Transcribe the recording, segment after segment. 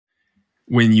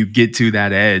when you get to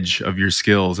that edge of your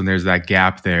skills and there's that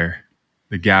gap there,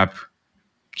 the gap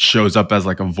shows up as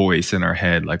like a voice in our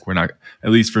head. Like we're not, at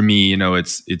least for me,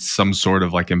 it's some sort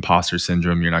of like imposter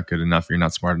syndrome. You're not good enough. You're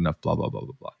not smart enough, blah, blah, blah,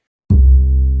 blah, blah.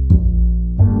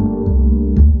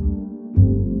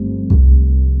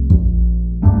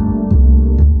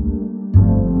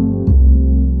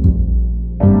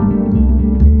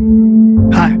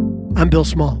 Hi, I'm Bill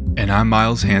Small. And I'm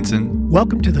Miles Hansen.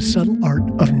 Welcome to The Subtle Art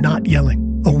of Not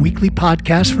Yelling, a weekly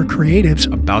podcast for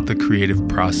creatives about the creative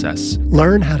process.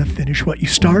 Learn how to finish what you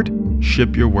start,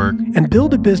 ship your work, and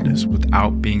build a business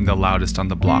without being the loudest on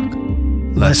the block.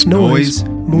 Less noise,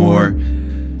 more.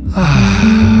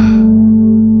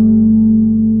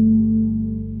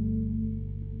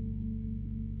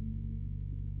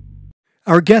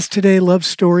 Our guest today loves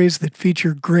stories that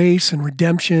feature grace and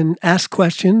redemption, ask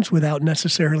questions without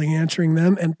necessarily answering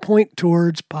them, and point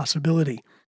towards possibility.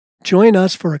 Join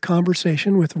us for a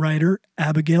conversation with writer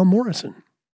Abigail Morrison.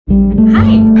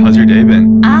 Hi. How's your day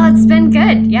been? Oh, it's been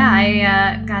good. Yeah,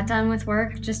 I got done with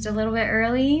work just a little bit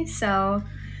early, so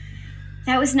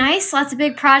that was nice. Lots of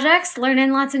big projects,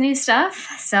 learning lots of new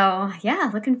stuff. So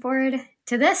yeah, looking forward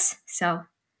to this. So,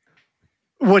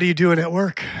 what are you doing at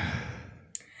work?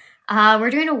 We're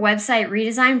doing a website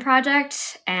redesign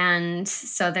project, and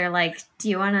so they're like, do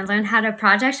you want to learn how to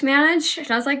project manage?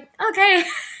 And I was like, okay,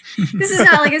 this is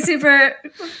not like a super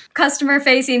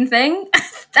customer-facing thing.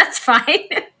 That's fine.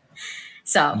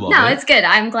 So, it's good.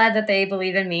 I'm glad that they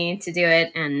believe in me to do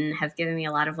it and have given me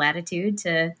a lot of latitude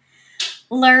to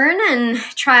learn and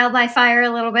trial by fire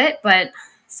a little bit, but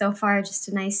so far just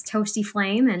a nice toasty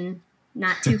flame and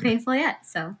not too painful yet.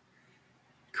 So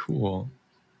cool.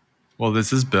 Well,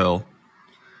 this is Bill.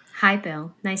 Hi,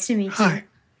 Bill. Nice to meet you. Hi.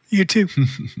 You too.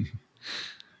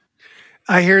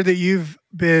 I hear that you've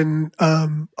been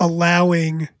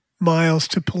allowing Miles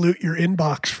to pollute your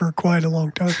inbox for quite a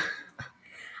long time.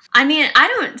 I mean, I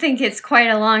don't think it's quite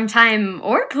a long time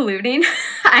or polluting.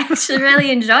 I actually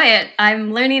really enjoy it.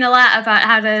 I'm learning a lot about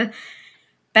how to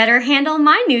better handle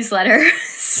my newsletter.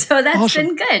 So that's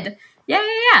awesome. Been good.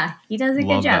 Yeah. He does a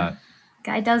good job.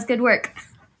 Guy does good work.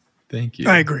 Thank you.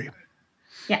 I agree.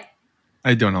 Yeah.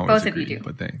 I don't always Both agree, of you do.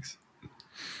 But thanks.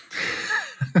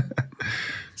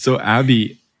 So,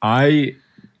 Abby, I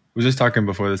was just talking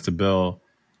before this to Bill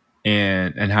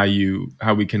and how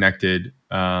we connected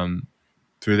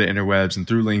through the interwebs and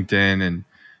through LinkedIn, and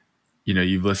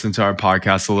you've listened to our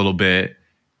podcast a little bit,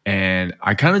 and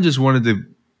I kind of just wanted to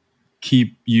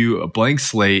keep you a blank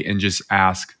slate and just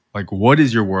ask, like, what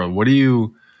is your world?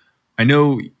 I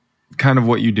know kind of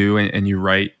what you do and you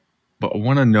write, but I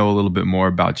want to know a little bit more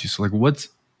about you. So, like, what's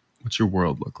your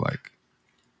world look like?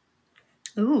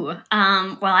 Ooh, well,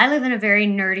 I live in a very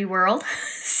nerdy world.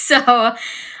 So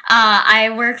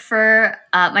I work for,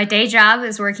 my day job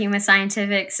is working with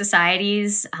scientific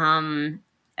societies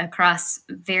across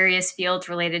various fields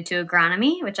related to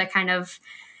agronomy, which I kind of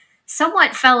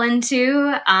somewhat fell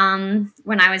into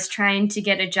when I was trying to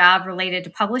get a job related to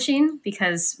publishing,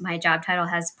 because my job title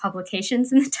has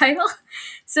publications in the title.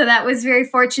 So that was very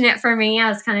fortunate for me. I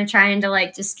was kind of trying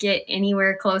to just get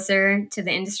anywhere closer to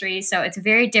the industry. So it's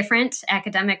very different.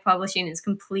 Academic publishing is a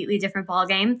completely different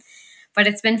ballgame, but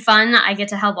it's been fun. I get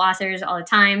to help authors all the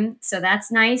time. So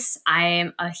that's nice. I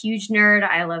am a huge nerd.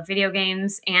 I love video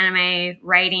games, anime,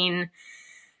 writing.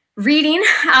 Reading,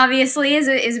 obviously, is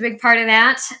a big part of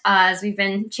that, as we've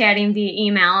been chatting via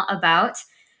email about.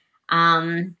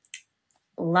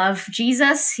 Love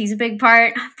Jesus. He's a big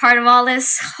part of all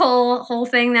this whole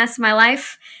thing. That's my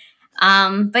life.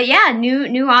 But yeah,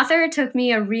 new author. It took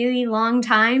me a really long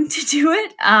time to do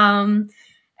it. And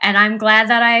I'm glad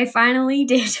that I finally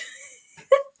did.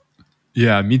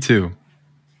 Yeah, me too.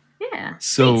 Yeah.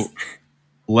 So thanks.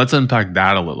 Let's unpack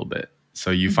that a little bit.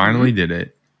 So you finally did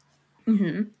it.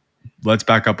 Mm-hmm. Let's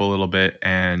back up a little bit,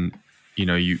 and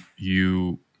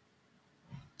you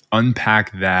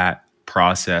unpack that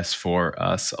process for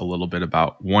us a little bit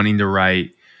about wanting to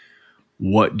write.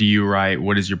 What do you write?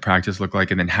 What does your practice look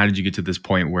like? And then how did you get to this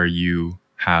point where you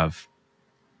have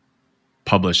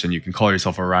published and you can call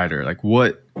yourself a writer? Like,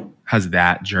 what has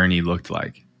that journey looked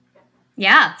like?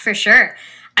 Yeah, for sure.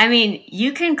 I mean,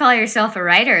 you can call yourself a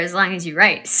writer as long as you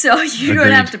write. So you Agreed.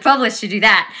 don't have to publish to do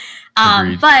that.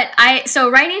 So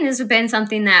writing has been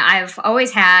something that I've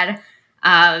always had,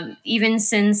 even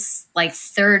since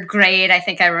third grade. I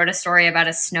think I wrote a story about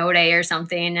a snow day or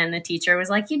something, and the teacher was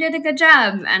like, "You did a good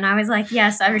job." And I was like,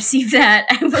 "Yes, I received that.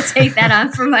 I will take that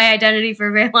on for my identity for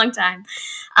a very long time."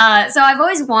 So I've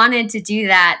always wanted to do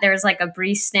that. There was like a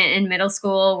brief stint in middle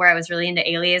school where I was really into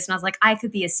Alias, and I was like, I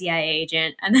could be a CIA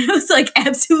agent. And then I was like,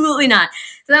 absolutely not.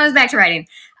 So then I was back to writing.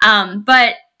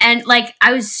 And like,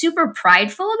 I was super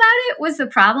prideful about it was the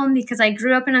problem, because I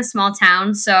grew up in a small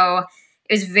town. So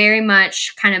it was very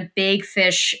much kind of big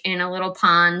fish in a little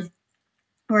pond,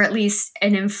 or at least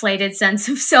an inflated sense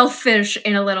of selfish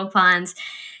in a little pond.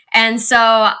 And so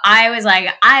I was like,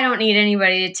 I don't need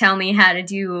anybody to tell me how to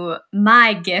do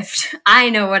my gift. I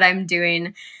know what I'm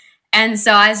doing. And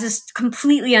so I was just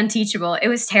completely unteachable. It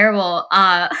was terrible.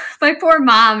 My poor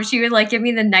mom, she would like give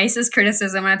me the nicest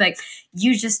criticism. And I'd be like,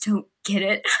 you just don't get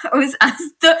it. I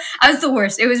was the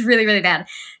worst. It was really, really bad.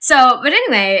 So, but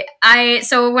anyway,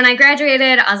 so when I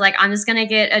graduated, I was like, I'm just going to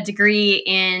get a degree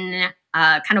in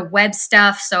kind of web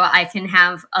stuff, so I can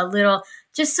have a little,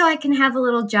 just so I can have a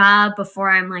little job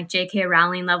before I'm like J.K.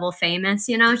 Rowling level famous,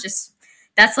 just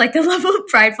that's like the level of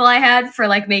prideful I had for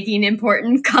like making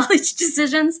important college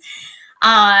decisions.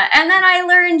 And then I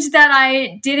learned that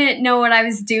I didn't know what I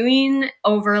was doing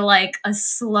over like a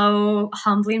slow,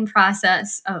 humbling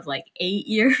process of like 8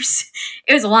 years.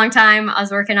 It was a long time. I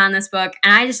was working on this book,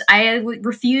 and I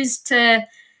refused to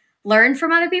learn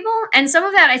from other people. And some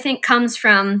of that I think comes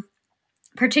from,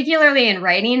 particularly in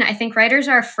writing, I think writers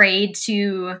are afraid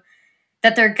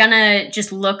that they're gonna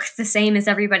just look the same as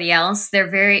everybody else.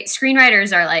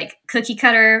 Screenwriters are like cookie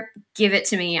cutter, give it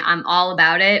to me, I'm all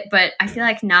about it. But I feel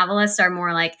like novelists are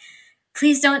more like,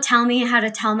 please don't tell me how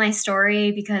to tell my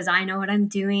story because I know what I'm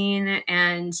doing.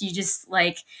 And you just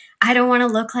like, I don't want to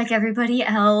look like everybody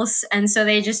else. And so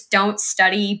they just don't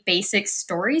study basic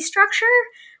story structure,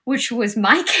 which was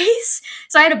my case.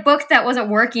 So I had a book that wasn't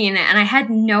working, and I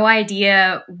had no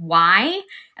idea why.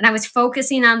 And I was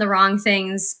focusing on the wrong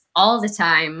things all the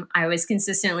time. I was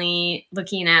consistently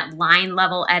looking at line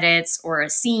level edits or a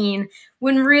scene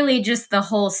when really just the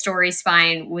whole story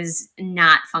spine was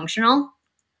not functional.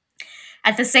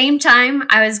 At the same time,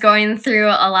 I was going through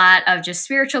a lot of just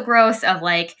spiritual growth of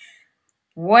like,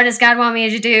 what does God want me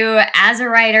to do as a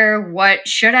writer? What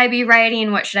should I be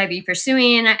writing? What should I be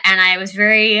pursuing? And I was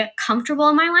very comfortable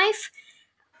in my life.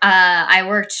 I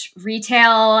worked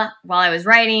retail while I was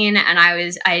writing, and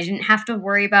I didn't have to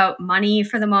worry about money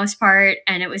for the most part.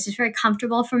 And it was just very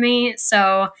comfortable for me.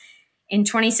 So in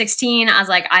 2016, I was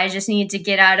like, I just need to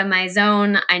get out of my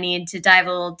zone. I need to dive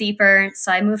a little deeper.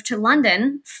 So I moved to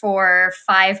London for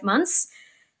 5 months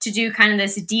to do kind of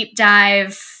this deep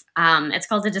dive. It's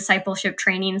called the Discipleship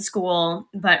Training School,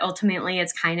 but ultimately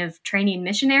it's kind of training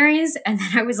missionaries. And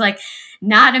then I was like,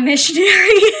 not a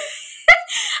missionary.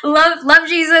 love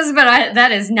Jesus, but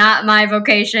that is not my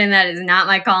vocation. That is not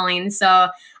my calling. So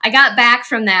I got back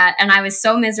from that, and I was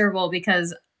so miserable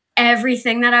because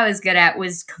everything that I was good at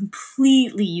was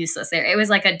completely useless there. It was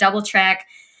like a double track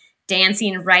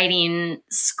dancing, writing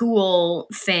school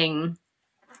thing.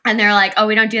 And they're like, oh,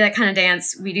 we don't do that kind of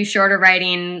dance. We do shorter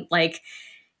writing, like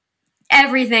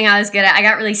everything I was good at. I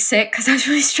got really sick because I was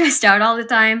really stressed out all the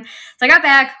time. So I got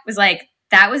back, was like,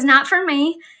 that was not for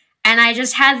me. And I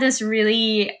just had this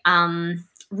really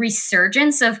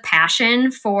resurgence of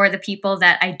passion for the people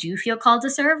that I do feel called to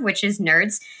serve, which is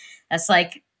nerds. That's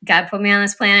like, God put me on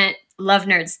this planet. Love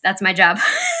nerds. That's my job,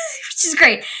 which is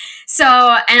great. So,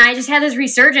 and I just had this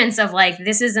resurgence of like,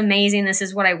 this is amazing. This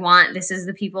is what I want. This is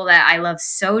the people that I love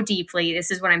so deeply.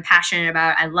 This is what I'm passionate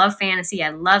about. I love fantasy. I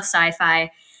love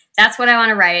sci-fi. That's what I want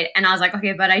to write. And I was like,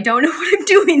 okay, but I don't know what I'm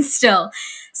doing still.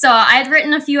 So I had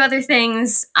written a few other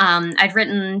things. I'd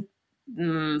written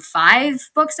 5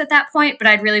 books at that point, but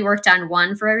I'd really worked on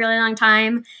one for a really long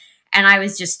time. And I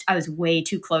was way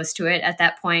too close to it at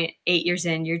that point. 8 years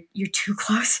in, you're too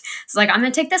close. It's like, I'm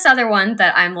going to take this other one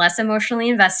that I'm less emotionally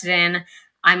invested in.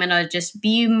 I'm going to just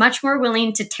be much more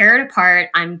willing to tear it apart.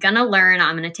 I'm going to learn.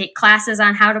 I'm going to take classes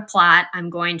on how to plot. I'm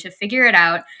going to figure it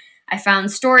out. I found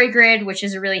StoryGrid, which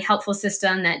is a really helpful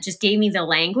system that just gave me the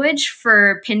language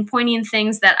for pinpointing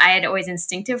things that I had always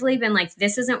instinctively been like,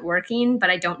 this isn't working, but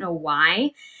I don't know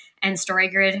why. And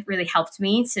StoryGrid really helped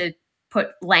me to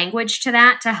put language to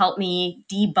that to help me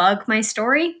debug my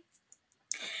story.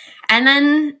 And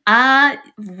then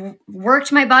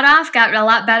worked my butt off, got a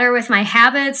lot better with my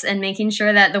habits and making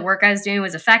sure that the work I was doing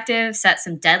was effective, set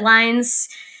some deadlines,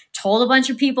 told a bunch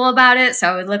of people about it so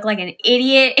I would look like an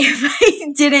idiot if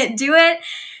I didn't do it.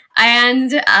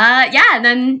 And and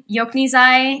then Yokni's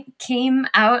Eye came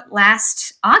out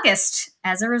last August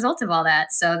as a result of all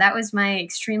that. So that was my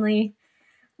extremely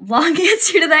long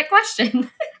answer to that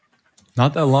question.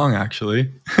 Not that long,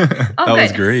 actually. That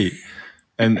was great.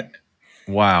 And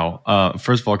wow.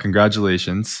 First of all,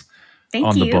 congratulations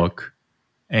on the book.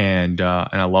 And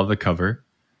I love the cover.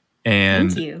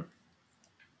 And thank you.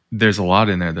 there's a lot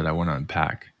in there that I want to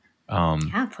unpack.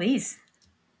 Yeah, please.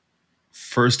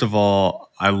 First of all,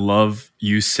 I love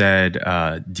you said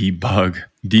debug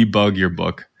your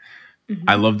book. I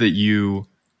Mm-hmm. love that you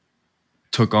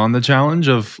took on the challenge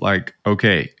of like,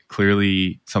 okay,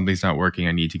 clearly something's not working.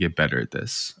 I need to get better at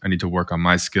this. I need to work on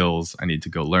my skills. I need to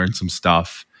go learn some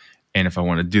stuff. And if I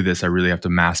want to do this, I really have to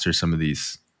master some of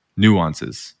these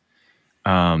nuances.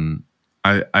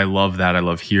 I love that. I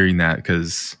love hearing that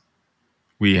because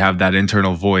we have that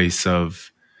internal voice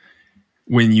of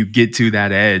when you get to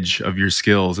that edge of your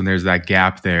skills and there's that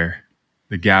gap there,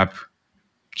 the gap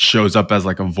shows up as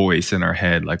like a voice in our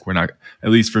head. Like we're not, at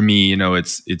least for me,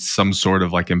 it's some sort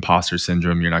of like imposter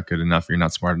syndrome. You're not good enough. You're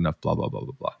not smart enough, blah, blah, blah,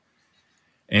 blah, blah.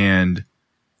 And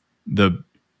the,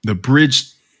 the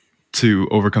bridge to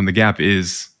overcome the gap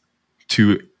is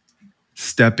to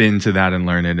step into that and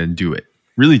learn it and do it,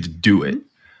 really to do it.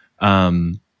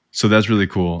 So that's really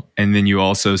cool. And then you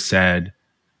also said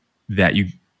that you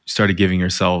started giving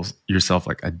yourself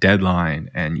like a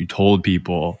deadline and you told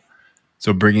people.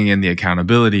 So bringing in the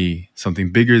accountability,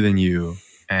 something bigger than you,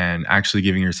 and actually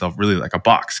giving yourself really like a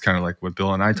box, kind of like what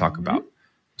Bill and I talk about,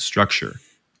 structure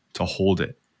to hold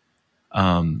it.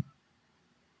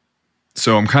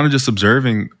 So I'm kind of just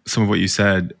observing some of what you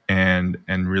said and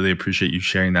really appreciate you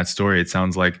sharing that story. It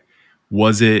sounds like,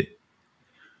 what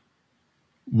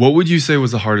would you say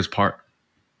was the hardest part?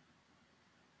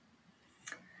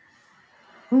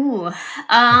 Ooh.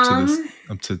 Up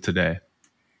to today.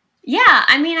 Yeah,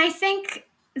 I mean, I think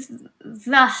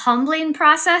the humbling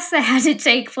process that had to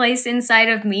take place inside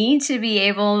of me to be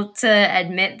able to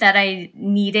admit that I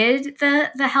needed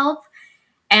the help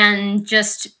and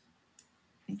just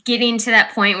getting to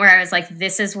that point where I was like,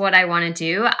 this is what I want to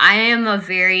do. I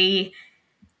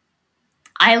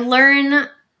learn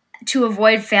to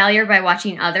avoid failure by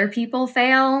watching other people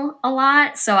fail a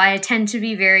lot. So I tend to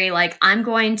be very like, I'm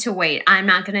going to wait. I'm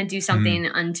not going to do something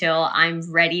until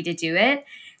I'm ready to do it.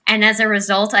 And as a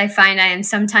result, I find I am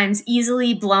sometimes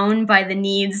easily blown by the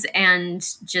needs and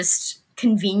just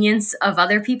convenience of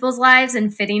other people's lives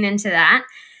and fitting into that.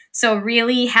 So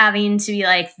really having to be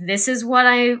like, this is what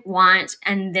I want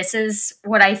and this is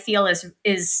what I feel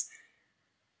is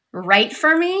right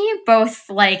for me, both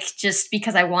like just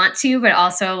because I want to, but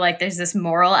also like there's this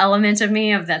moral element of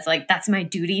me of that's my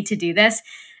duty to do this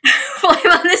while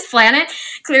I'm on this planet.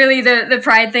 Clearly the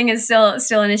pride thing is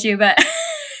still an issue, but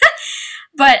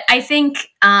but I think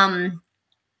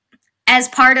as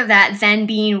part of that, then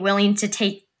being willing to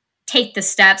take the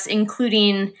steps,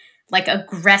 including like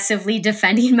aggressively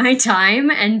defending my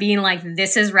time and being like,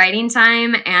 this is writing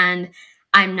time and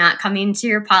I'm not coming to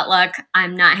your potluck.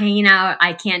 I'm not hanging out.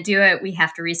 I can't do it. We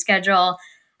have to reschedule.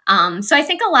 So I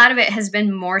think a lot of it has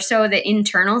been more so the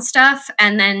internal stuff.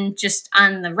 And then just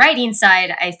on the writing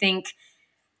side, I think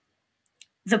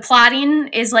the plotting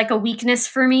is like a weakness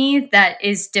for me that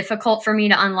is difficult for me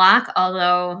to unlock.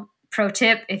 Although, pro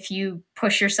tip, if you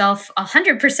push yourself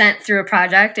 100% through a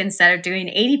project instead of doing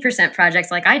 80% projects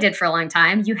like I did for a long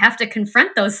time, you have to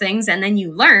confront those things and then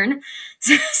you learn.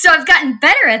 So I've gotten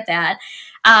better at that.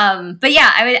 But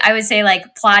yeah, I would say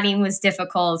like plotting was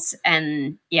difficult,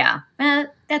 and yeah,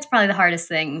 that's probably the hardest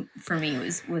thing for me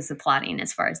was the plotting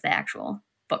as far as the actual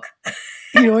book.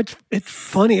 It's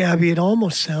funny, Abby. It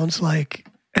almost sounds like,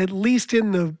 at least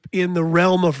in the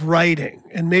realm of writing,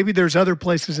 and maybe there's other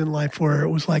places in life where it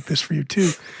was like this for you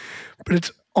too,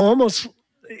 but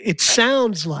it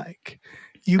sounds like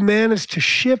you managed to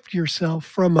shift yourself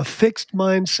from a fixed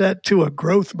mindset to a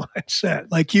growth mindset.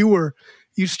 Like you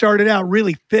started out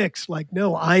really fixed, like,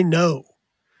 no, I know.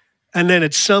 And then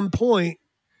at some point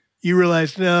you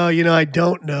realized, no, I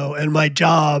don't know. And my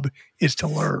job is to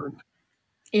learn.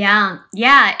 Yeah.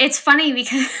 Yeah. It's funny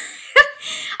because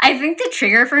I think the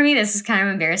trigger for me, this is kind of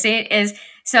embarrassing, is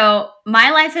so my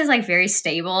life is like very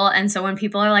stable. And so when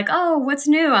people are like, oh, what's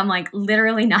new? I'm like,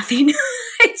 literally nothing.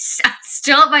 I'm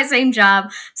still at my same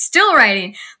job, still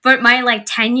writing. But my like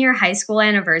 10-year high school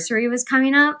anniversary was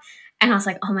coming up. And I was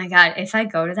like, oh my God, if I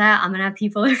go to that, I'm going to have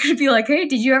people that are going to be like, hey,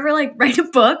 did you ever like write a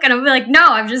book? And I'm going to be like,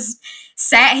 no, I've just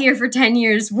sat here for 10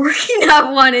 years working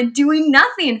on one and doing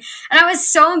nothing. And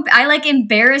I like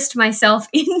embarrassed myself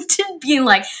into being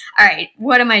like, all right,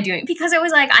 what am I doing? Because it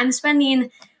was like, I'm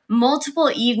spending multiple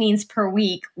evenings per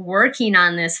week working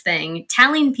on this thing,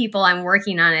 telling people I'm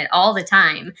working on it all the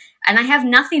time. And I have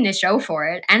nothing to show for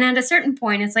it. And at a certain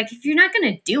point, it's like, if you're not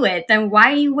going to do it, then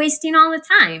why are you wasting all the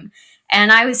time? And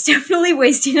I was definitely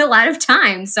wasting a lot of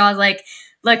time. So I was like,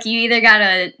 look, you either got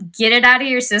to get it out of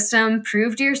your system,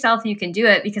 prove to yourself you can do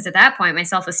it. Because at that point, my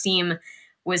self-esteem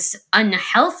was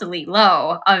unhealthily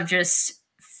low of just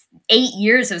 8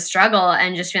 years of struggle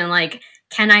and just feeling like,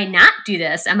 can I not do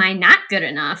this? Am I not good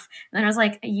enough? And then I was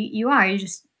like, you are. You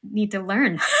just need to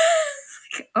learn.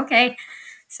 Okay.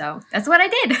 So that's what I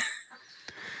did.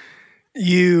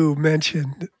 You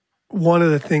mentioned one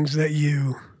of the things that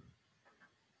you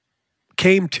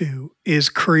came to is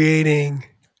creating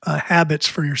habits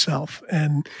for yourself.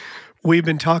 And we've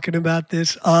been talking about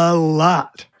this a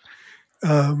lot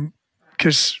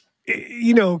because,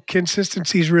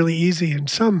 consistency is really easy in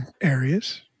some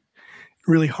areas,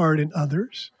 really hard in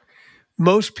others.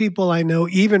 Most people I know,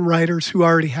 even writers who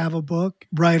already have a book,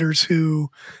 writers who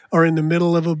are in the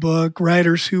middle of a book,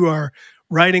 writers who are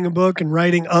writing a book and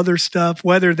writing other stuff,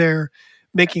 whether they're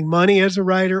making money as a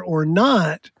writer or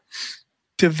not,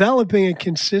 developing a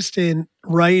consistent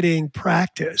writing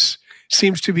practice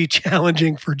seems to be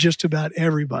challenging for just about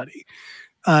everybody.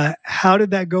 How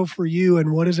did that go for you,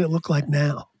 and what does it look like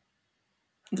now?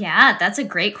 Yeah, that's a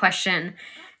great question.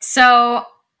 So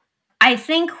I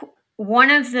think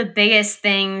one of the biggest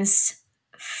things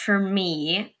for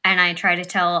me, and I try to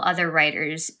tell other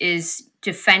writers, is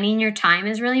defending your time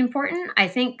is really important. I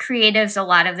think creatives a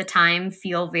lot of the time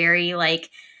feel very like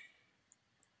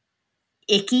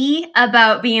icky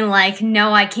about being like,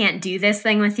 no, I can't do this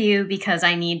thing with you because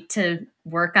I need to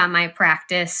work on my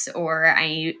practice, or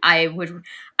I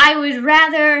would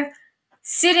rather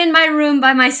sit in my room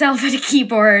by myself at a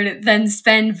keyboard than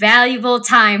spend valuable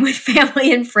time with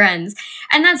family and friends.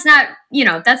 And that's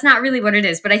not really what it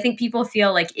is, but I think people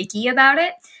feel like icky about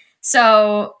it.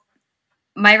 So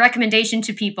my recommendation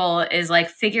to people is like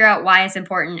figure out why it's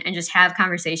important and just have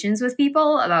conversations with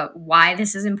people about why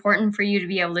this is important for you to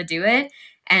be able to do it.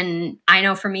 And I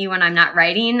know for me, when I'm not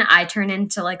writing, I turn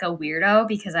into like a weirdo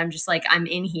because I'm just like, I'm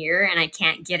in here and I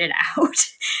can't get it out.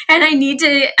 And I need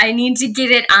to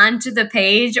get it onto the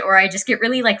page, or I just get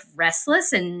really like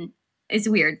restless, and it's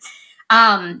weird.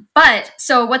 But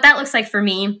so what that looks like for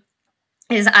me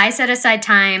is I set aside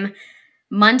time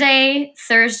Monday,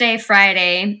 Thursday,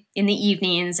 Friday in the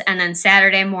evenings, and then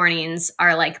Saturday mornings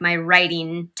are like my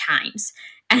writing times.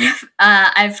 And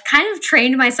I've kind of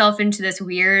trained myself into this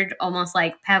weird, almost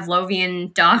like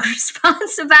Pavlovian dog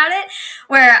response about it,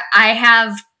 where I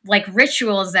have like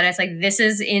rituals that it's like, this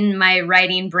is in my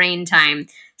writing brain time.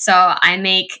 So I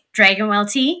make dragon well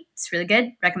tea. It's really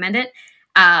good. Recommend it.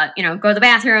 Go to the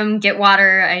bathroom, get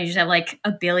water. I usually have like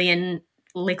a billion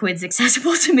liquids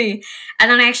accessible to me. And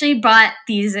then I actually bought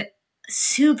these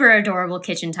super adorable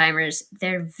kitchen timers.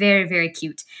 They're very, very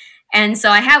cute. And so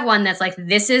I have one that's like,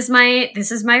 this is my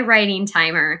writing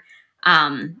timer.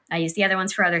 I use the other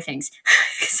ones for other things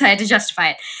because I had to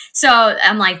justify it. So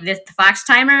I'm like, the Fox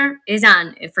timer is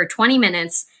on for 20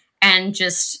 minutes, and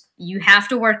just, you have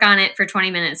to work on it for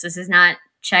 20 minutes. This is not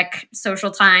check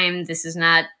social time. This is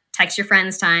not text your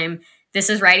friends time. This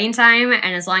is writing time.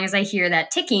 And as long as I hear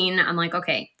that ticking, I'm like,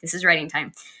 okay, this is writing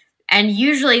time. And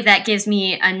usually that gives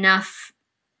me enough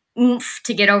oomph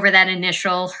to get over that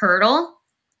initial hurdle.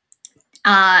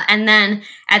 And then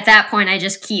at that point, I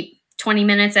just keep 20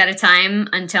 minutes at a time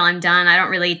until I'm done. I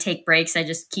don't really take breaks. I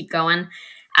just keep going.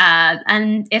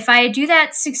 And if I do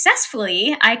that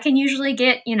successfully, I can usually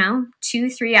get,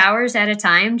 2-3 hours at a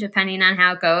time, depending on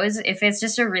how it goes. If it's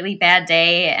just a really bad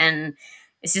day and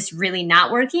it's just really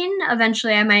not working,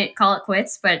 eventually I might call it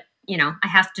quits. But, I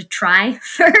have to try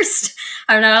first.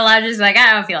 I'm not allowed to just like,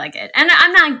 I don't feel like it. And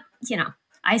I'm not,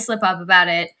 I slip up about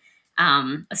it.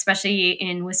 Especially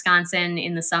in Wisconsin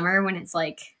in the summer when it's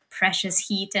like precious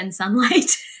heat and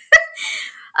sunlight.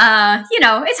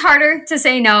 It's harder to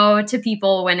say no to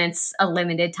people when it's a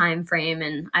limited time frame.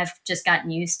 And I've just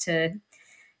gotten used to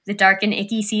the dark and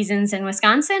icky seasons in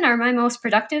Wisconsin are my most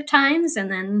productive times. And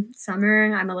then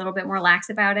summer, I'm a little bit more lax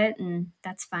about it, and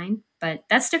that's fine. But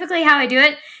that's typically how I do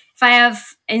it. If I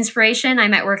have inspiration, I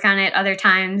might work on it other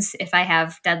times. If I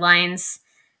have deadlines,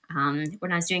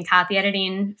 when I was doing copy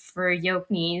editing for Yoke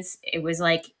Knees, it was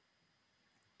like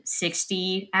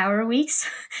 60-hour weeks,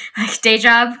 like day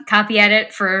job, copy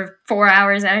edit for 4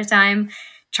 hours at a time,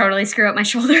 totally screw up my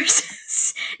shoulders.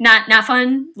 Not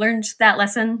fun. Learned that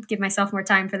lesson. Give myself more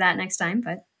time for that next time,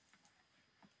 but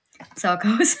so it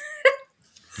goes.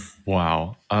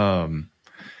 Wow.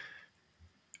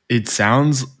 It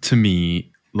sounds to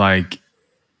me like,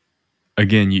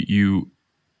 again, you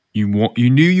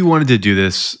knew you wanted to do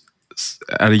this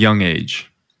at a young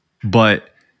age, but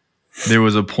there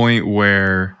was a point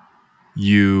where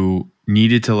you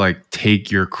needed to like take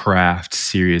your craft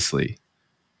seriously.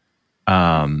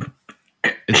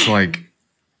 It's like,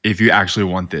 if you actually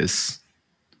want this,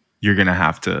 you're going to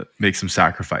have to make some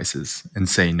sacrifices and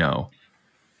say no.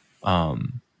 I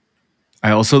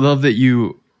also love that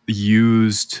you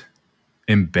used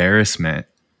embarrassment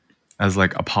as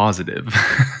like a positive.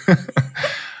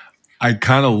 I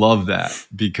kind of love that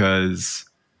because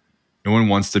no one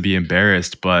wants to be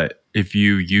embarrassed, but if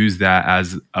you use that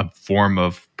as a form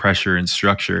of pressure and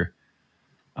structure,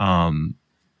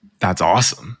 that's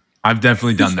awesome. I've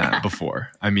definitely done that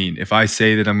before. I mean, if I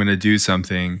say that I'm going to do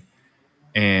something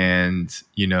and,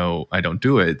 you know, I don't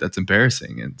do it, that's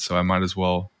embarrassing. And so I might as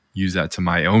well use that to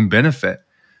my own benefit.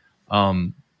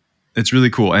 It's really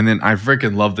cool. And then I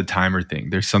freaking love the timer thing.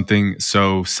 There's something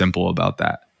so simple about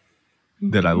that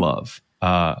that I love.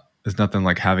 There's nothing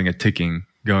like having a ticking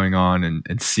going on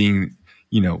and seeing,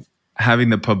 you know, having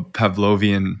the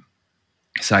Pavlovian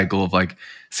cycle of like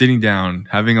sitting down,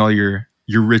 having all your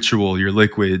ritual, your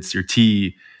liquids, your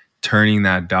tea, turning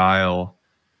that dial,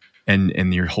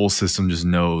 and your whole system just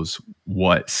knows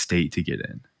what state to get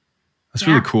in. That's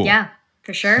really cool. Yeah,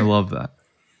 for sure. I love that.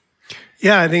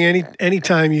 Yeah, I think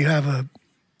anytime you have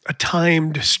a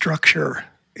timed structure,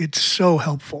 it's so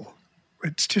helpful.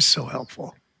 It's just so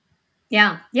helpful.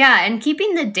 Yeah. And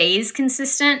keeping the days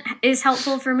consistent is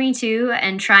helpful for me too,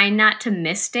 and trying not to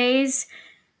miss days,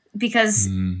 because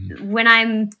when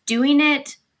I'm doing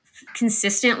it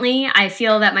consistently, I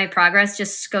feel that my progress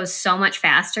just goes so much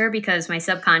faster because my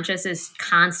subconscious is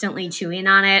constantly chewing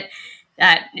on it.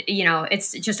 That, you know,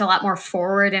 it's just a lot more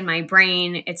forward in my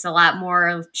brain. It's a lot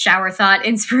more shower thought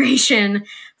inspiration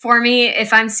for me.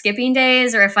 If I'm skipping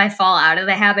days or if I fall out of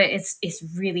the habit, it's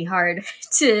really hard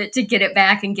to get it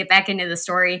back and get back into the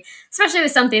story, especially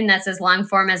with something that's as long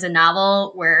form as a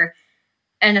novel, where,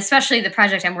 and especially the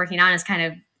project I'm working on is kind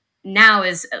of now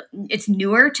it's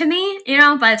newer to me. You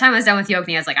know, by the time I was done with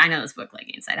Yokney, I was like, I know this book like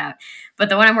inside out. But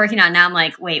the one I'm working on now, I'm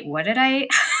like, wait, what did they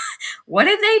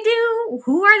do?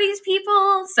 Who are these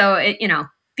people? So it, you know,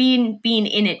 being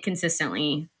in it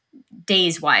consistently,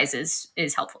 days wise,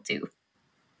 is helpful too.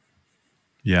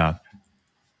 Yeah.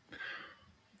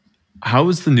 How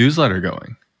is the newsletter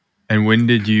going? And when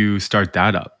did you start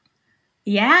that up?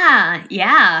 Yeah.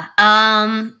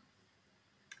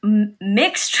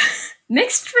 Mixed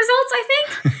results, I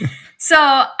think. So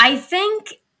I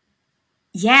think,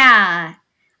 yeah,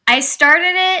 I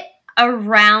started it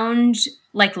around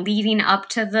like leading up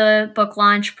to the book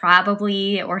launch,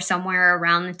 probably, or somewhere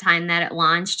around the time that it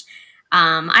launched.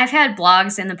 I've had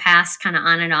blogs in the past kind of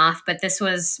on and off, but this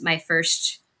was my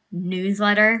first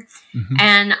newsletter.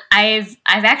 And I've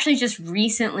actually just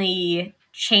recently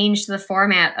changed the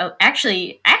format of,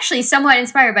 actually somewhat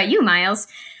inspired by you, Miles.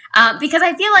 Because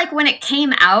I feel like when it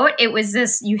came out, it was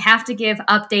this, you have to give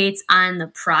updates on the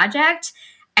project.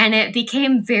 And it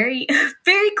became very,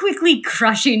 very quickly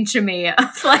crushing to me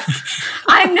of like,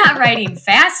 I'm not writing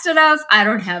fast enough. I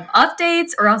don't have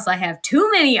updates, or else I have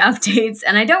too many updates.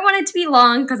 And I don't want it to be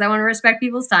long because I want to respect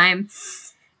people's time.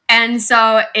 And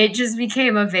so it just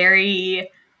became a very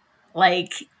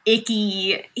like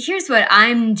icky, here's what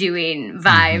I'm doing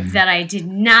vibe that I did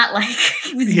not like.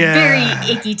 It was very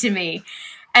icky to me.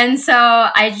 And so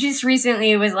I just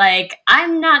recently was like,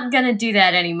 I'm not going to do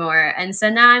that anymore. And so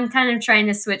now I'm kind of trying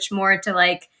to switch more to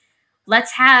like,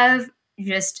 let's have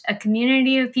just a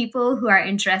community of people who are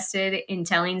interested in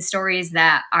telling stories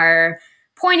that are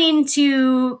pointing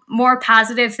to more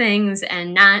positive things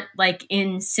and not like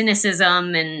in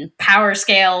cynicism and power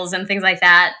scales and things like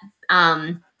that.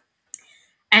 And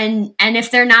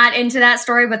if they're not into that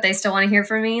story, but they still want to hear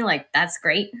from me, like, that's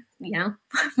great. You know,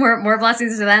 more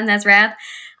blessings to them. That's rad.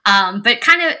 But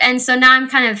kind of, and so now I'm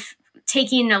kind of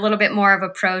taking a little bit more of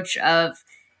approach of,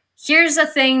 here's a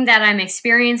thing that I'm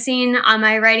experiencing on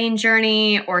my writing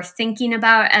journey or thinking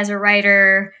about as a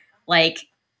writer. Like,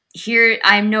 here,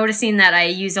 I'm noticing that I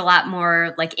use a lot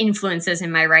more like influences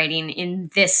in my writing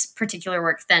in this particular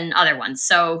work than other ones.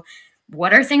 So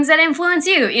what are things that influence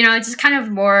you? You know, it's just kind of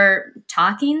more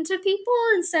talking to people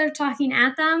instead of talking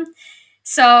at them.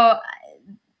 So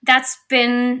that's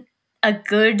been a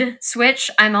good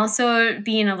switch. I'm also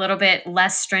being a little bit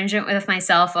less stringent with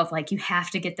myself of like, you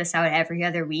have to get this out every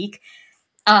other week.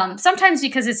 Sometimes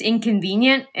because it's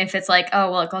inconvenient. If it's like,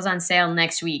 oh, well, it goes on sale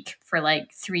next week for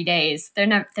like 3 days, they're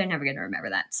never going to remember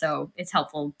that. So it's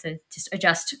helpful to just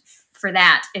adjust for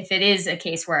that if it is a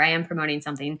case where I am promoting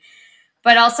something.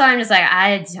 But also I'm just like,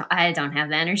 I don't have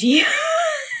the energy.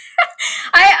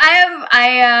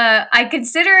 I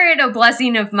consider it a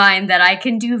blessing of mine that I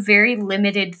can do very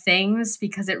limited things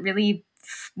because it really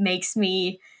makes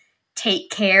me take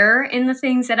care in the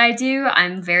things that I do.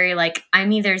 I'm very like,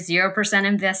 I'm either 0%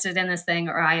 invested in this thing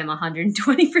or I am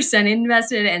 120%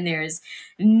 invested, and there's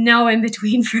no in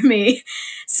between for me.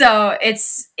 So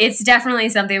it's definitely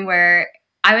something where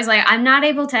I was like, I'm not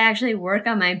able to actually work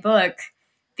on my book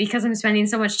because I'm spending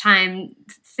so much time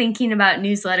thinking about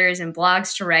newsletters and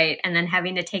blogs to write, and then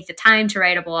having to take the time to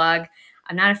write a blog.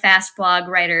 I'm not a fast blog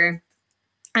writer.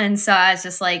 And so I was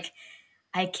just like,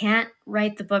 I can't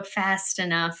write the book fast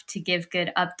enough to give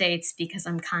good updates because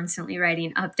I'm constantly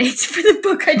writing updates for the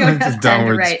book I don't have time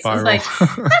to write. So I was like,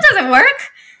 that doesn't work.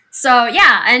 So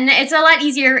yeah, and it's a lot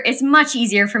easier. It's much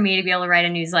easier for me to be able to write a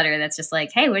newsletter that's just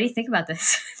like, hey, what do you think about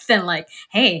this? Than like,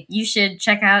 hey, you should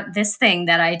check out this thing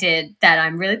that I did that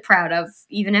I'm really proud of,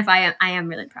 even if I am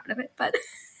really proud of it, but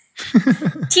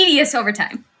tedious over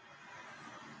time.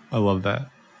 I love that.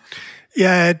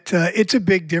 Yeah, it's a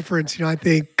big difference. I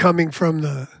think coming from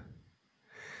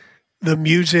the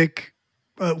music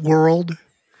world,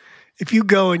 if you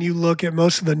go and you look at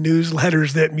most of the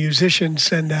newsletters that musicians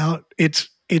send out, it's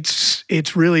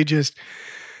really just,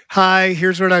 hi,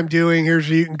 here's what I'm doing. Here's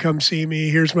where you can come see me.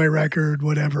 Here's my record,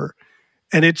 whatever.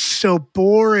 And it's so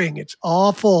boring. It's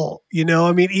awful.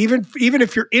 I mean, even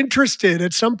if you're interested,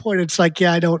 at some point, it's like,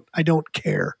 yeah, I don't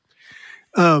care.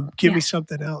 Give me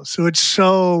something else. So it's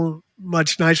so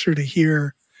much nicer to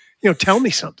hear, tell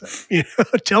me something,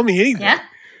 tell me anything,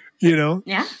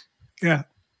 Yeah. Yeah.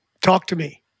 Talk to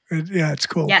me. Yeah. It's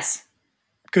cool. Yes.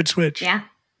 Good switch. Yeah.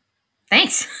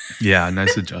 Thanks. Yeah.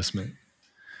 Nice adjustment.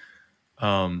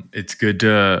 It's good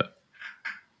to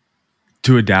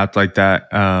adapt like that.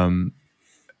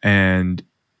 And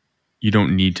you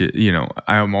don't need to,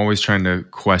 I'm always trying to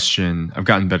question. I've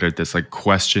gotten better at this, like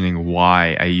questioning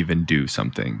why I even do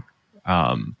something.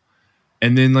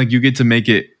 And then like you get to make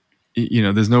it,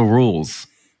 there's no rules,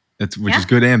 which is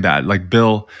good and bad. Like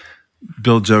Bill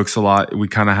jokes a lot. We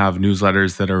kind of have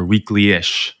newsletters that are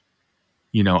weekly-ish.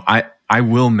 I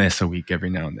will miss a week every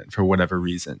now and then for whatever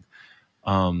reason.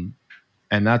 And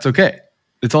that's okay.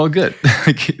 It's all good.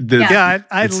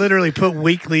 I literally put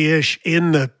weekly-ish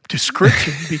in the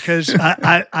description because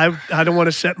I don't want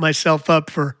to set myself up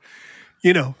for,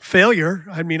 failure.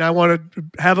 I mean, I want to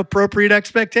have appropriate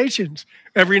expectations.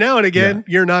 Every now and again,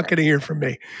 you're not going to hear from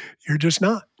me. You're just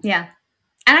not. Yeah.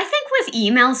 And I think with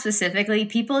email specifically,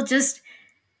 people just,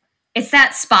 it's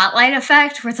that spotlight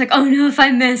effect where it's like, oh no, if I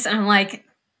miss, and I'm like,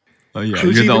 oh yeah,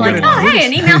 Who's you're the even only gonna one. oh hey,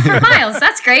 an email from Miles.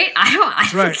 That's great. I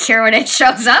don't care when it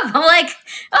shows up. I'm like,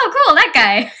 oh cool, that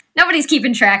guy. Nobody's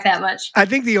keeping track that much. I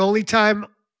think the only time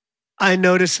I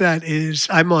notice that is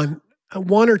I'm on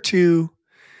one or two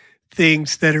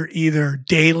things that are either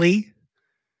daily,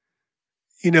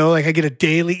 like I get a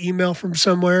daily email from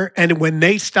somewhere, and when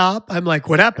they stop, I'm like,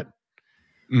 what happened?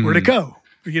 Where'd it go?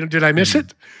 Did I miss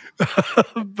it?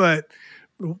 But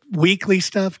weekly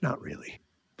stuff, not really.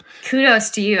 Kudos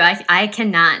to you. I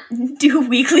cannot do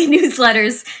weekly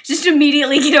newsletters. Just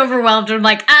immediately get overwhelmed. I'm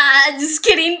like, just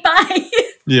kidding. Bye.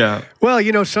 Yeah.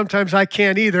 Well, sometimes I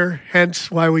can't either.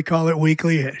 Hence why we call it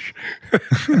weekly-ish.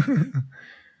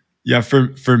 Yeah.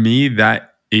 For me,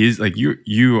 that is like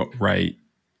you write.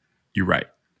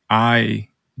 I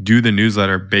do the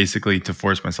newsletter basically to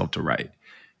force myself to write.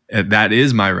 That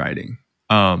is my writing.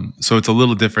 So it's a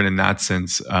little different in that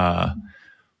sense,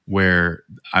 where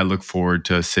I look forward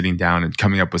to sitting down and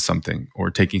coming up with something or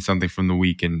taking something from the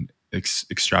week and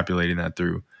extrapolating that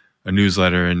through a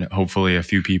newsletter, and hopefully a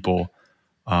few people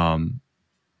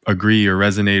agree or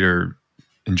resonate or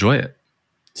enjoy it.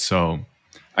 So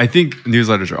I think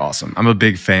newsletters are awesome. I'm a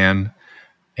big fan,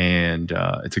 and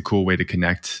it's a cool way to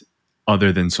connect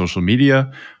other than social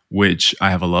media, which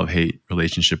I have a love-hate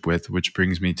relationship with, which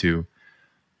brings me to,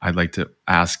 I'd like to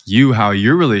ask you how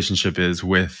your relationship is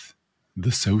with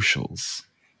the socials.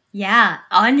 Yeah,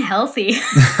 unhealthy.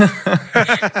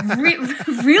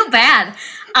 Real bad.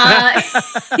 I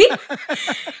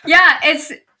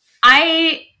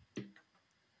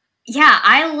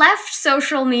left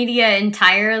social media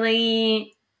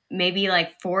entirely maybe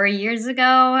like 4 years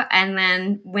ago. And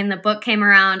then when the book came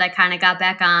around, I kind of got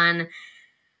back on.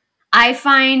 I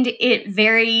find it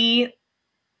very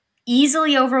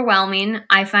easily overwhelming.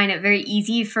 I find it very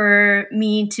easy for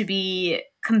me to be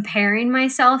comparing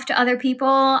myself to other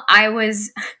people. I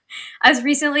was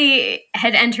recently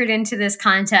had entered into this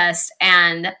contest,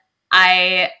 and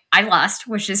I lost,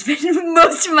 which has been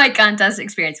most of my contest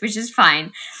experience, which is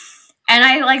fine. And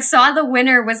I saw the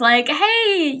winner was like,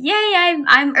 hey, yay,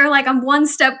 I'm one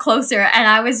step closer. And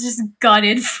I was just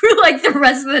gutted for the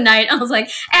rest of the night. I was like,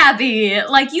 Abby,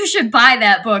 you should buy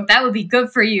that book. That would be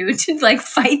good for you to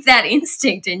fight that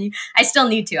instinct. And I still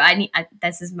need to.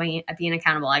 This is my being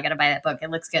accountable. I got to buy that book. It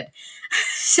looks good.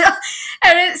 So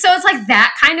it's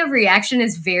that kind of reaction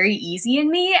is very easy in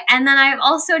me. And then I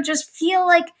also just feel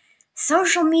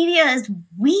social media is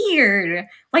weird.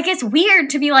 Like, it's weird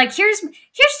to be like, here's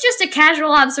just a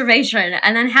casual observation,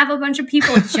 and then have a bunch of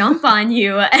people jump on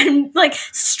you, and like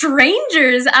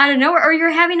strangers out of nowhere, or you're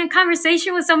having a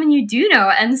conversation with someone you do know,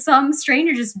 and some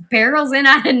stranger just barrels in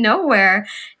out of nowhere,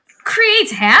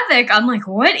 creates havoc. I'm like,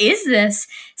 what is this?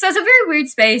 So it's a very weird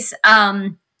space.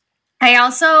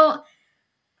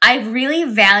 I really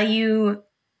value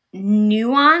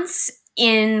nuance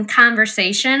in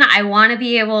conversation. I want to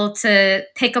be able to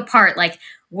pick apart, like,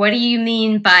 what do you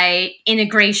mean by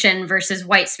integration versus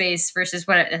white space versus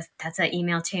what? That's an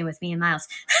email chain with me and Miles.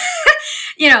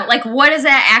 Like, what does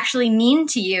that actually mean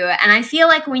to you? And I feel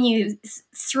like when you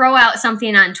throw out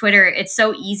something on Twitter, it's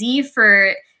so easy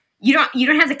for you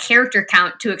don't have the character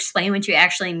count to explain what you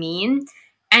actually mean.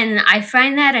 And I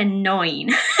find that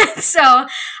annoying. So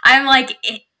I'm like,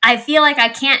 I feel like I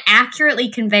can't accurately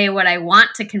convey what I want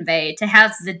to convey to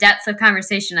have the depth of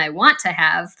conversation I want to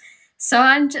have. So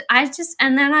and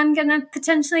then I'm going to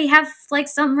potentially have like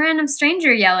some random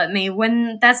stranger yell at me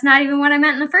when that's not even what I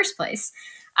meant in the first place.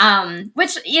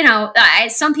 Which,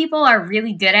 some people are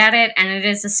really good at it, and it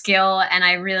is a skill, and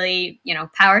I really,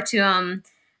 power to them.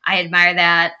 I admire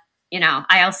that.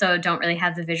 I also don't really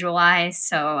have the visual eye,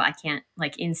 so I can't,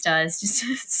 like, Insta is just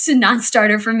it's a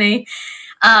non-starter for me.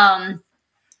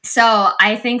 So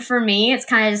I think for me, it's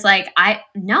kind of just like,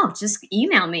 just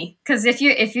email me. Because if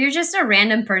you're just a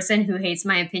random person who hates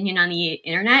my opinion on the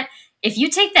internet, if you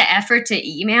take the effort to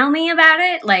email me about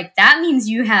it, like, that means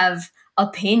you have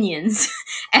opinions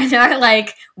and are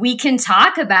like, we can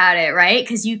talk about it, right?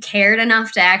 Because you cared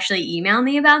enough to actually email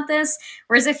me about this.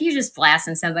 Whereas if you just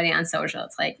blasting somebody on social,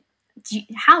 it's like,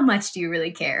 how much do you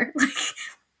really care? Like,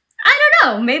 I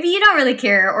don't know. Maybe you don't really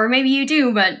care, or maybe you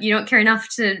do, but you don't care enough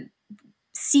to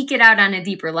seek it out on a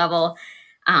deeper level,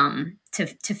 to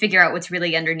figure out what's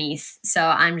really underneath. So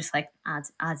I'm just like,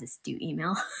 I'll just do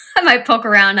email. I might poke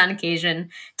around on occasion,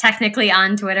 technically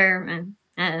on Twitter.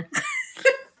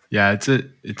 Yeah,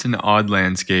 it's an odd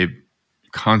landscape,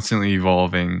 constantly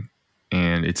evolving,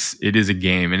 and it is a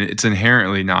game, and it's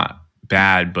inherently not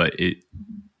bad, but it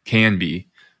can be.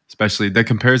 Especially the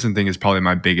comparison thing is probably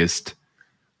my biggest,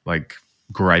 like,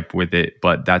 gripe with it,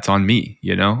 but that's on me.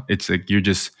 It's like you're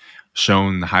just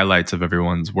shown the highlights of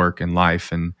everyone's work and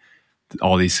life and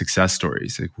all these success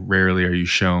stories. Like, rarely are you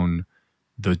shown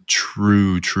the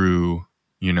true,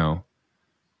 the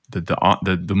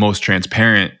most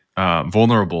transparent,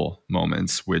 vulnerable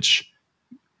moments, which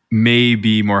may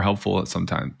be more helpful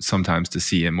sometimes to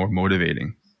see and more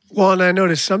motivating. Well, and I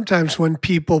notice sometimes when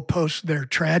people post their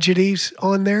tragedies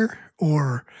on there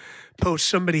or post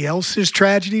somebody else's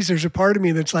tragedies, there's a part of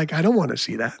me that's like, I don't want to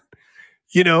see that,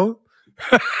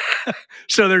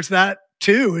 So there's that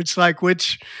too. It's like,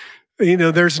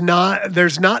 there's not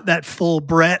that full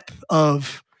breadth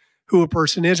of who a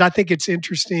person is. I think it's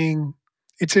interesting.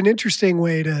 It's an interesting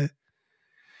way to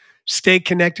stay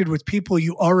connected with people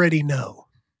you already know.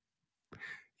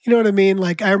 You know what I mean?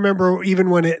 Like, I remember even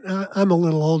when I'm a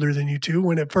little older than you two,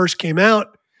 when it first came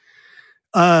out,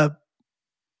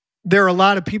 there are a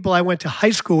lot of people I went to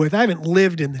high school with. I haven't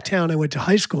lived in the town I went to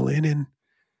high school in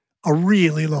a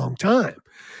really long time.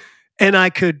 And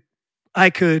I could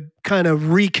kind of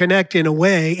reconnect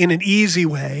in an easy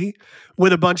way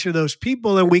with a bunch of those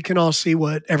people, and we can all see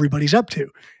what everybody's up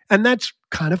to. And that's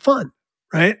kind of fun,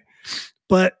 right?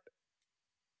 But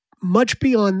much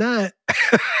beyond that,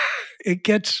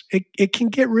 it can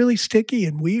get really sticky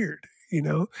and weird,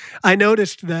 I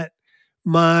noticed that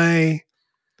I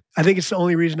think it's the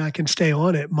only reason I can stay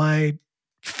on it. My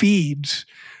feeds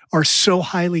are so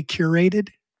highly curated,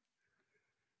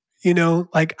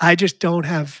 like, I just don't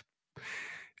have,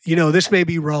 this may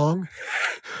be wrong,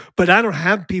 but I don't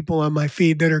have people on my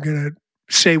feed that are going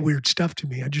to say weird stuff to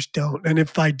me. I just don't. And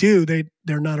if I do,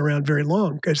 they're not around very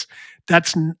long, because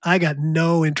I got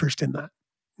no interest in that.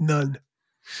 None.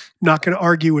 Not going to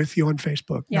argue with you on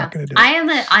Facebook. Yeah. Not going to do it. I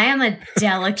am a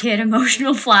delicate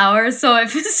emotional flower. So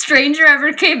if a stranger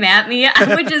ever came at me,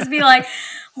 I would just be like,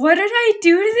 what did I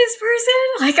do to this person?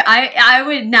 Like, I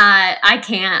would not, I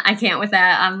can't with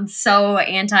that. I'm so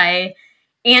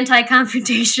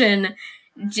anti-confrontation.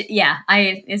 Yeah,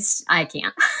 I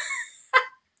can't.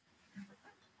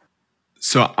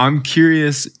 So I'm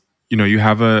curious, you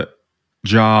have a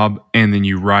job and then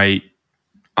you write,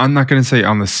 I'm not going to say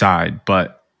on the side,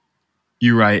 but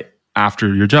you write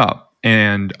after your job.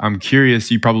 And I'm curious,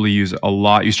 you probably use a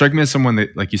lot. You strike me as someone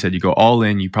that, like you said, you go all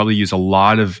in. You probably use a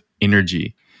lot of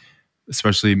energy,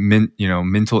 especially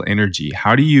mental energy.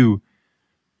 How do you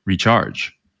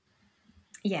recharge?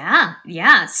 Yeah.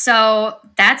 So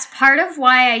that's part of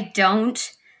why I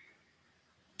don't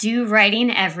do writing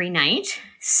every night.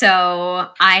 So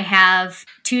I have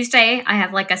Tuesday, I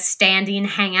have like a standing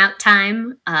hangout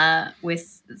time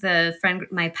with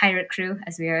my pirate crew,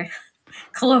 as we are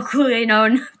colloquially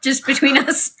known, just between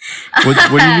us. What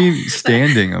do you mean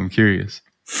standing? I'm curious.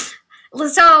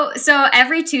 So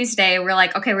every Tuesday we're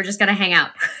like, okay, we're just gonna hang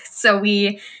out. So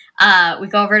we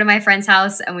go over to my friend's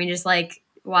house and we just like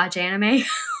watch anime.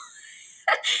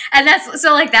 And that's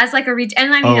like a reach.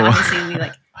 And I mean, obviously we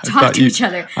like talk to each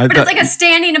other, but it's like a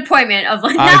standing appointment of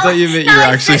like. I thought you meant you were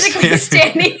actually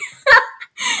standing.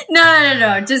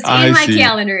 No. Just in my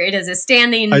calendar, it is a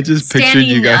standing. I just pictured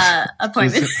you guys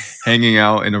appointment, hanging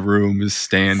out in a room, is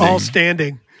standing, all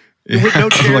standing. Yeah. With no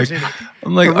chairs in it.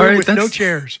 I'm like, all right, with no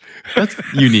chairs. That's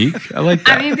unique. I like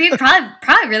that. I mean,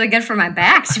 probably really good for my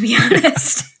back, to be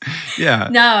honest. Yeah.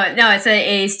 No, it's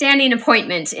a standing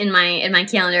appointment in my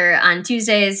calendar on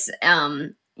Tuesdays.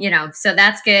 So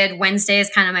that's good. Wednesday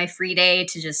is kind of my free day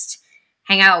to just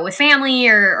hang out with family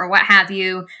or what have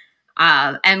you.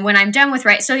 And when I'm done with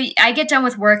so I get done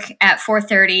with work at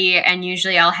 4:30, and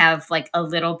usually I'll have like a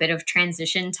little bit of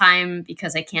transition time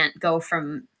because I can't go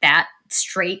from that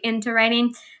straight into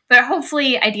writing. But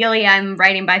hopefully, ideally, I'm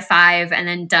writing by 5 and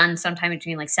then done sometime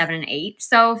between like 7 and 8.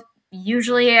 So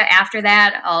usually after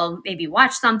that, I'll maybe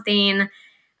watch something.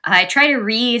 I try to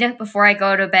read before I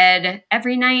go to bed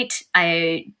every night.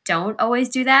 I don't always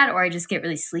do that, or I just get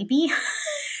really sleepy.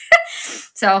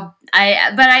 So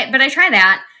I try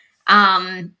that.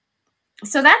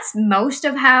 So that's most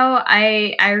of how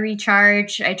I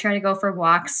recharge. I try to go for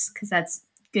walks because that's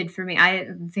good for me. I'm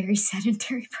a very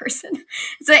sedentary person.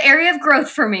 It's an area of growth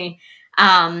for me.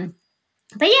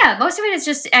 But yeah, most of it is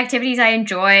just activities I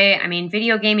enjoy. I mean,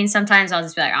 video gaming, sometimes I'll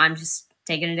just be like, I'm just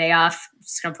taking a day off. I'm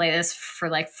just going to play this for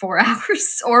like 4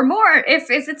 hours or more. If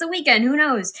it's a weekend, who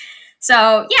knows?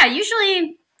 So yeah,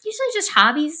 usually just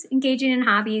hobbies, engaging in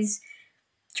hobbies,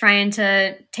 trying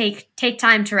to take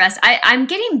time to rest. I'm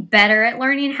getting better at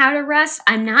learning how to rest.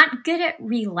 I'm not good at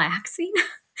relaxing.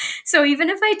 So even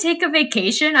if I take a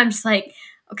vacation, I'm just like,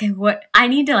 okay, what I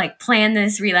need to like plan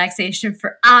this relaxation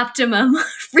for optimum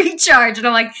recharge. And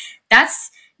I'm like,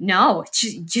 just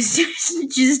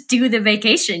do the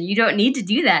vacation. You don't need to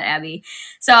do that, Abby.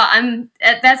 So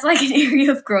that's like an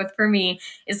area of growth for me,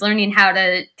 is learning how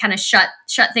to kind of shut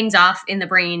things off in the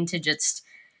brain to just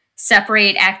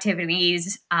separate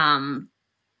activities. I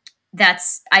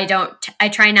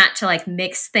try not to like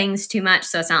mix things too much.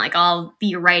 So it's not like I'll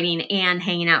be writing and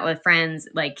hanging out with friends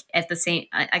like at the same,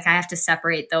 like I have to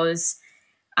separate those.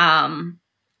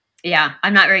 Yeah,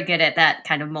 I'm not very good at that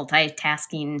kind of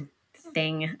multitasking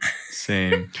thing.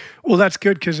 Same. Well, that's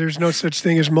good because there's no such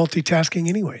thing as multitasking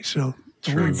anyway. So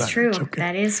That's true. It's okay.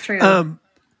 That is true.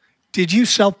 Did you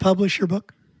self-publish your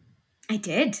book? I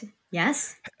did.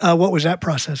 Yes. What was that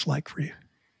process like for you?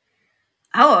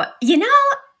 Oh,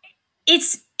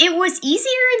 it was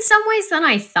easier in some ways than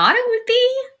I thought it would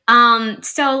be.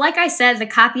 So like I said, the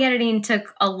copy editing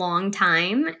took a long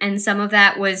time, and some of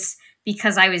that was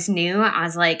because I was new. I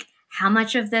was like, how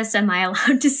much of this am I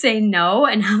allowed to say no?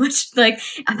 And how much, like,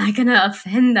 am I going to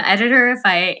offend the editor if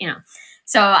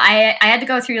So I had to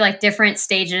go through like different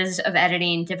stages of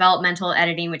editing. Developmental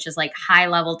editing, which is like high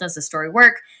level, does the story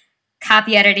work?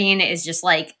 Copy editing is just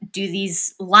like, do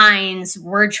these lines,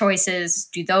 word choices,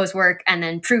 do those work? And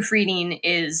then proofreading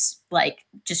is like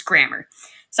just grammar.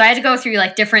 So I had to go through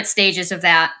like different stages of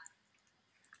that,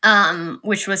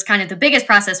 which was kind of the biggest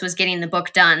process, was getting the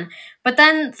book done. But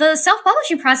then the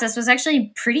self-publishing process was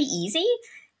actually pretty easy.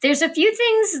 There's a few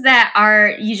things that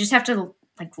you just have to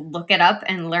like look it up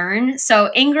and learn. So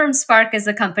Ingram Spark is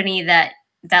the company that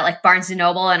like Barnes &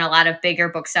 Noble and a lot of bigger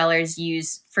booksellers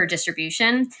use for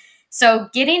distribution. So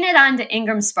getting it onto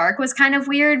Ingram Spark was kind of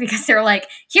weird because they were like,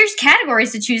 here's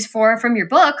categories to choose from your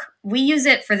book. We use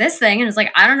it for this thing. And it's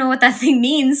like, I don't know what that thing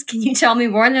means. Can you tell me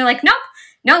more? And they're like, nope,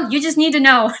 no, you just need to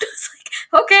know. And I was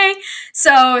like, okay.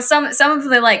 So some of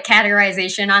the like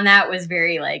categorization on that was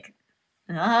very like,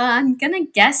 I'm going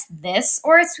to guess this.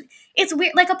 Or it's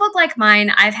weird. Like a book like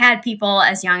mine, I've had people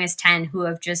as young as 10 who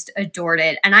have just adored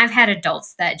it. And I've had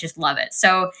adults that just love it.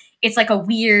 So it's like a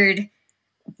weird,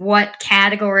 what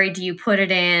category do you put it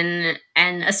in?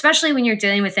 And especially when you're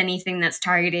dealing with anything that's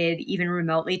targeted even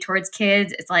remotely towards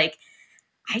kids, it's like,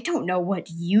 I don't know what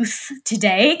youth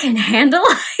today can handle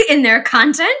in their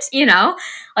content,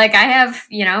 Like I have,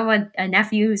 a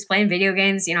nephew who's playing video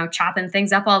games, chopping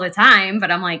things up all the time, but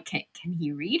I'm like, can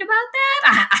he read about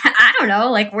that? I don't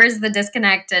know. Like, where's the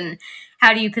disconnect and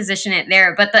how do you position it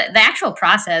there? But the actual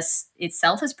process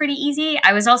itself is pretty easy.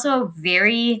 I was also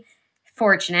very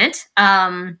fortunate.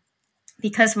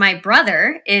 because my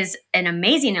brother is an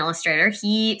amazing illustrator.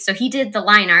 He did the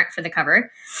line art for the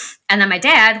cover. And then my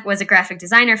dad was a graphic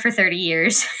designer for 30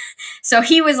 years. So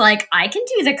he was like, I can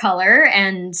do the color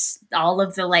and all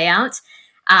of the layout.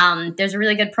 There's a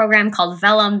really good program called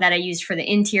Vellum that I used for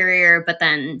the interior, but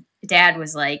then dad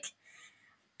was like,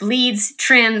 bleeds,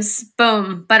 trims,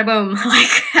 boom, bada boom.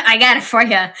 Like, I got it for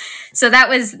you. So that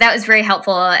was very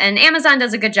helpful. And Amazon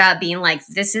does a good job being like,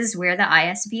 this is where the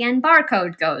ISBN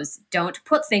barcode goes. Don't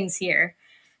put things here.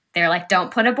 They're like,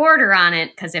 don't put a border on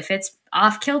it, because if it's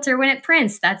off kilter when it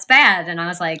prints, that's bad. And I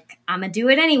was like, I'm going to do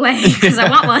it anyway because I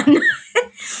want one.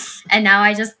 And now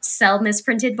I just sell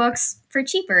misprinted books for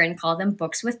cheaper and call them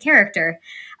books with character.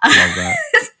 Love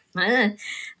that.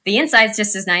 The inside's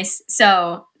just as nice.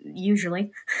 So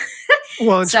usually.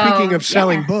 Well, and speaking of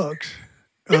selling books,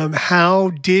 how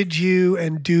did you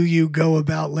and do you go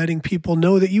about letting people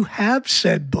know that you have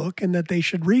said book and that they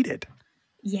should read it?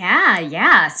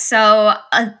 Yeah. So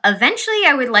eventually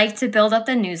I would like to build up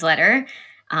the newsletter,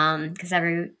 because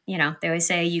they always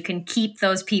say you can keep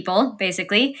those people,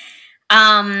 basically.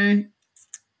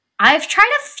 I've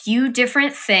tried a few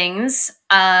different things.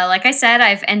 Like I said,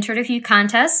 I've entered a few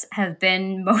contests, have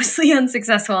been mostly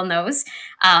unsuccessful in those,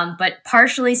 but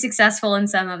partially successful in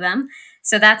some of them.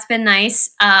 So that's been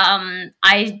nice.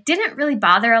 I didn't really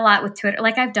bother a lot with Twitter.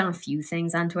 Like, I've done a few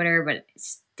things on Twitter, but it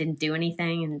just didn't do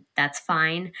anything, and that's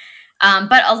fine.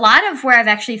 But a lot of where I've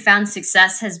actually found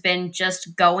success has been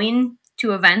just going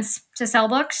to events to sell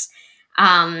books.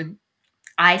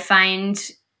 I find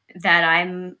that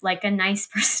I'm like a nice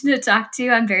person to talk to.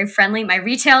 I'm very friendly. My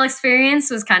retail experience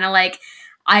was kind of like,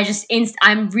 I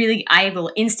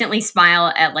will instantly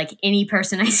smile at like any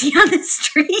person I see on the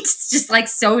street. It's just like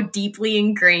so deeply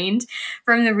ingrained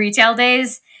from the retail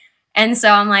days. And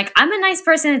so I'm like, I'm a nice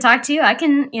person to talk to. I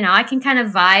can kind of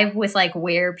vibe with like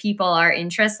where people are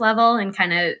interest level and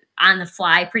kind of on the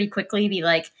fly pretty quickly be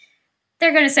like,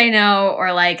 they're going to say no,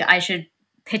 or like, I should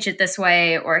pitch it this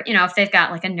way. Or, if they've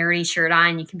got like a nerdy shirt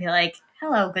on, you can be like,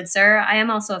 hello, good sir. I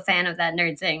am also a fan of that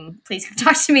nerd thing. Please come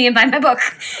talk to me and buy my book,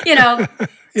 Yeah.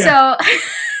 So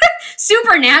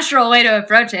super natural way to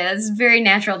approach it. It's very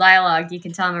natural dialogue. You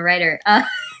can tell I'm a writer.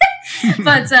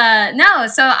 But no,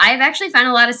 so I've actually found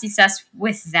a lot of success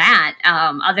with that,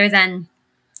 other than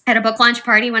at a book launch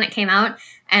party when it came out.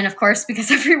 And of course,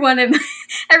 because everyone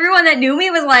that knew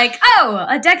me was like, oh,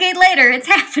 a decade later, it's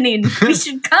happening. We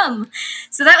should come.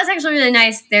 So that was actually really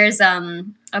nice. There's a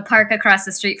park across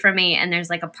the street from me, and there's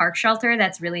like a park shelter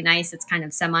that's really nice. It's kind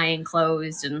of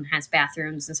semi-enclosed and has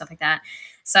bathrooms and stuff like that.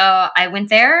 So I went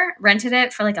there, rented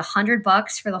it for like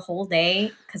 $100 for the whole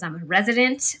day because I'm a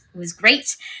resident. It was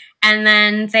great. And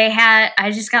then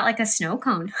I just got like a snow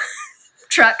cone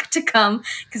truck to come,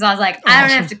 because I was like, I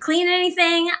don't have to clean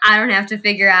anything. I don't have to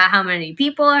figure out how many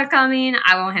people are coming.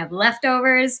 I won't have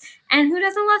leftovers. And who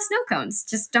doesn't love snow cones?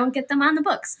 Just don't get them on the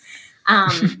books.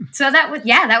 So that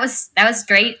was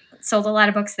great. Sold a lot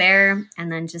of books there, and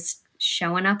then just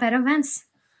showing up at events.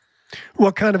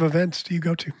 What kind of events do you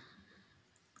go to?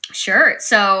 Sure.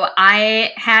 So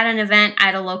I had an event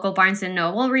at a local Barnes &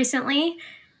 Noble recently.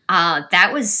 That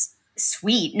was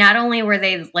sweet. Not only were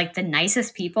they like the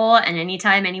nicest people, and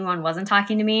anytime anyone wasn't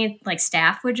talking to me, like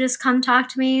staff would just come talk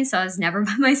to me. So I was never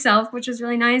by myself, which was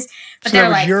really nice. But so that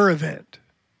was your event?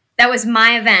 That was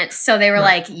my event. So they were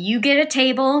like, you get a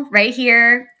table right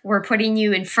here. We're putting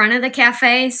you in front of the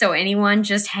cafe. So anyone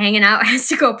just hanging out has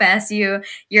to go past you.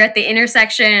 You're at the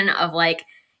intersection of like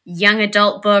young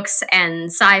adult books and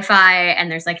sci-fi,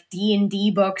 and there's like D&D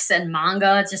books and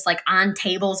manga just like on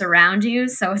tables around you.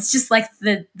 So it's just like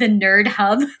the nerd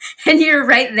hub, and you're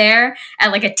right there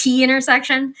at like a T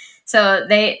intersection. So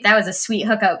that was a sweet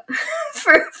hookup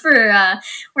for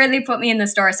where they put me in the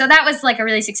store. So that was like a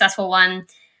really successful one.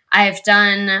 I've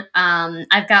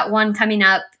got one coming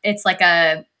up. It's like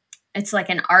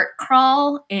an art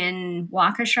crawl in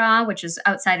Waukesha, which is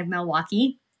outside of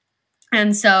Milwaukee.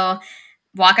 And so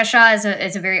Waukesha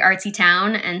is a very artsy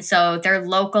town. And so their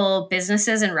local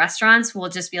businesses and restaurants will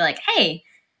just be like, hey,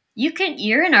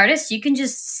 you're an artist. You can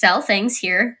just sell things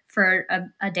here for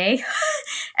a day.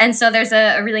 And so there's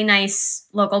a really nice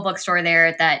local bookstore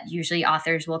there that usually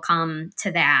authors will come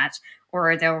to that,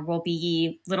 or there will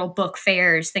be little book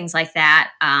fairs, things like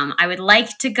that. I would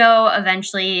like to go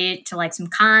eventually to like some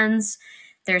cons.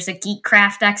 There's a Geek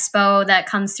Craft Expo that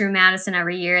comes through Madison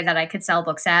every year that I could sell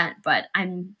books at, but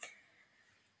I'm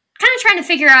kind of trying to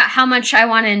figure out how much I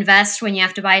want to invest when you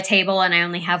have to buy a table and I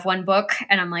only have one book.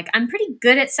 And I'm like, I'm pretty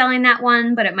good at selling that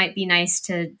one, but it might be nice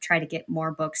to try to get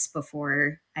more books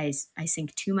before I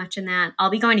sink too much in that.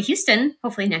 I'll be going to Houston,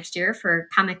 hopefully next year, for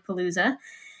Comic Palooza.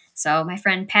 So my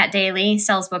friend Pat Daly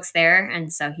sells books there.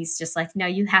 And so he's just like, no,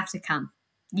 you have to come.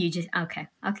 You just, okay.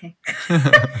 Okay,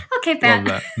 Pat. Love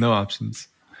that. No options.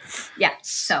 Yeah.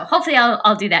 So hopefully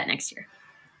I'll do that next year.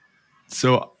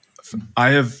 So I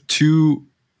have 2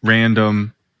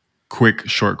 random, quick,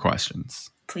 short questions.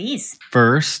 Please.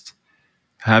 First,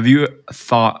 have you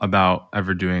thought about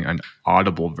ever doing an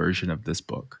Audible version of this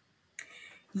book?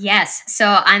 Yes. So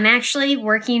I'm actually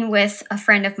working with a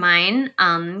friend of mine,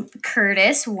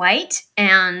 Curtis White,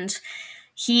 and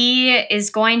he is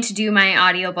going to do my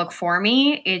audiobook for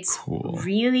me. It's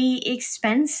really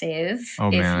expensive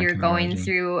if you're going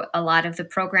through a lot of the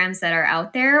programs that are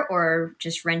out there or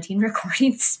just renting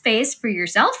recording space for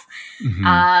yourself.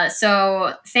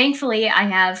 So thankfully, I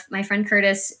have my friend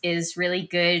Curtis is really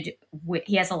good.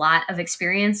 He has a lot of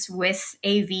experience with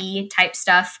AV type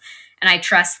stuff. And I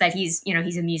trust that he's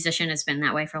a musician, has been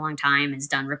that way for a long time, has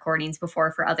done recordings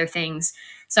before for other things.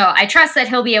 So I trust that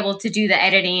he'll be able to do the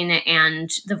editing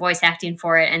and the voice acting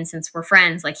for it. And since we're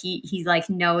friends, like he like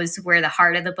knows where the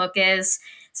heart of the book is.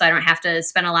 So I don't have to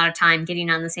spend a lot of time getting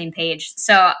on the same page.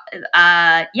 So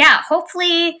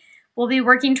hopefully we'll be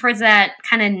working towards that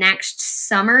kind of next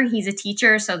summer. He's a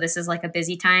teacher, so this is like a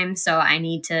busy time. So I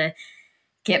need to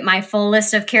get my full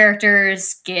list of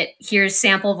characters, here's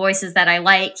sample voices that I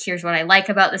like, here's what I like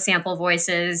about the sample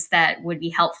voices that would be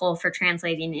helpful for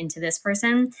translating into this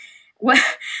person.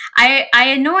 I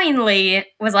annoyingly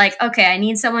was like, okay, I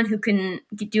need someone who can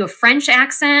do a French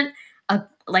accent,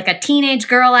 like a teenage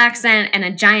girl accent, and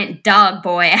a giant dog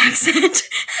boy accent. So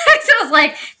I was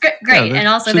like, great. And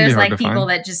also there's like people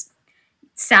that just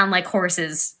sound like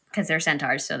horses because they're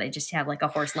centaurs, so they just have like a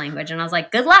horse language. And I was like,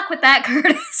 good luck with that,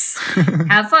 Curtis.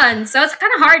 Have fun. So it's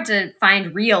kind of hard to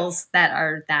find reels that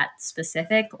are that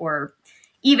specific or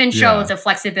even show the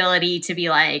flexibility to be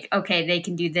like, okay, they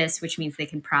can do this, which means they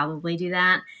can probably do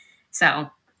that. So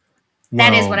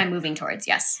that is what I'm moving towards.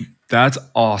 Yes. That's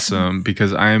awesome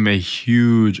because I am a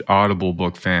huge Audible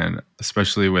book fan,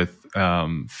 especially with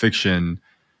fiction,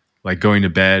 like going to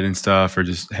bed and stuff or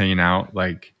just hanging out.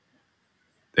 Like,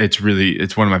 it's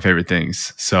one of my favorite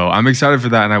things. So I'm excited for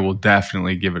that, and I will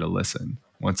definitely give it a listen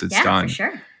once it's done. For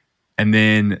sure. And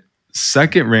then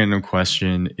second random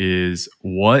question is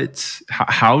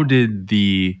how did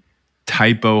the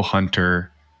Typo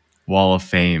Hunter Wall of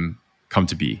Fame come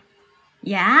to be?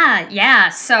 Yeah.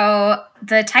 So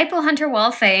the Typo Hunter Wall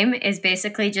of Fame is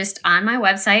basically just on my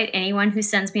website. Anyone who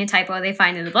sends me a typo they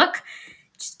find in the book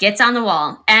just gets on the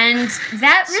wall. And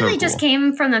that really just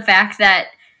came from the fact that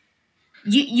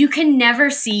you can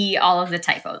never see all of the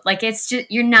typos. Like it's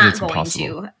just, you're not going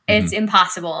impossible. to. It's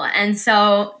impossible. And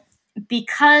so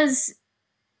because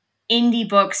indie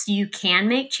books, you can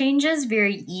make changes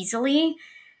very easily,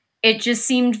 it just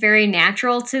seemed very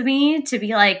natural to me to be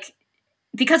like,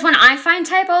 because when I find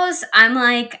typos, I'm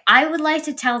like, I would like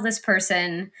to tell this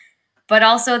person, but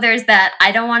also there's that,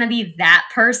 I don't want to be that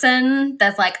person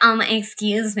that's like,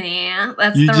 excuse me,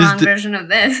 that's the wrong version of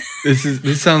this.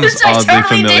 This sounds oddly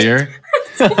familiar.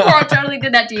 I totally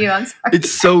did that to you. I'm sorry.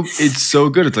 It's so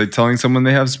good. It's like telling someone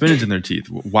they have spinach in their teeth.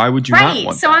 Why would you not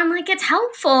want so that? I'm like, it's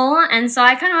helpful. And so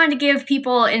I kind of wanted to give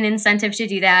people an incentive to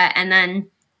do that. And then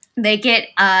they get,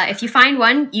 if you find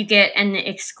one, you get an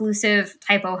exclusive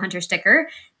Typo Hunter sticker.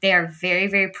 They are very,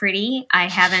 very pretty. I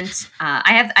have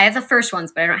the first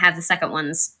ones, but I don't have the second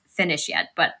ones finished yet.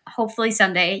 But hopefully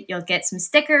someday you'll get some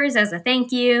stickers as a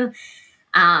thank you.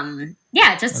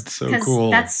 Just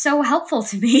because that's so helpful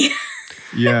to me.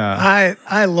 Yeah.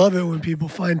 I love it when people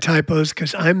find typos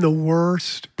because I'm the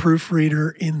worst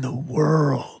proofreader in the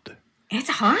world. It's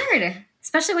hard,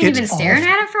 especially when you've been staring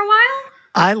at it for a while.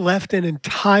 I left an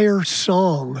entire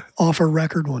song off a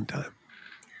record one time.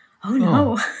 Oh,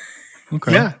 no.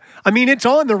 Okay. Yeah. I mean, it's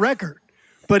on the record,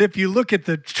 but if you look at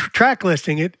the track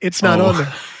listing, it's not on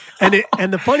there.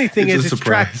 And the funny thing is it's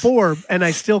track 4, and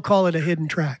I still call it a hidden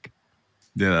track.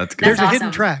 Yeah, that's good. There's a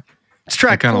hidden track. It's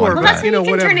track 4. Well, that's when you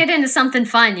can turn it into something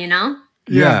fun, you know?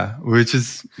 Yeah, which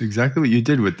is exactly what you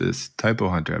did with this Typo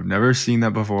Hunter. I've never seen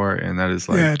that before, and that is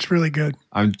like... Yeah, it's really good.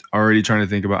 I'm already trying to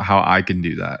think about how I can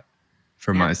do that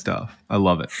for my stuff. I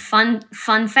love it.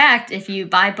 Fun fact, if you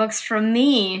buy books from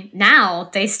me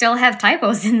now, they still have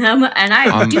typos in them, and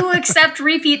I do accept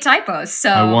repeat typos.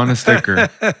 So I want a sticker.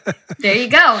 There you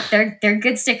go. They're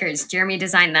good stickers. Jeremy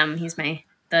designed them. He's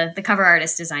the cover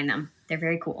artist designed them. They're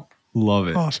very cool. Love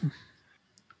it. Awesome.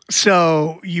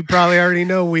 So you probably already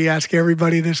know we ask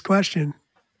everybody this question,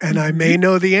 and I may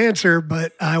know the answer,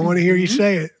 but I want to hear you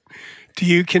say it. Do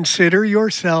you consider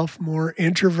yourself more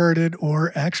introverted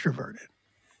or extroverted?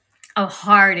 A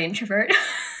hard introvert.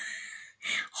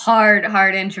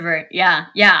 Hard introvert. Yeah.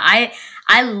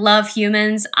 I love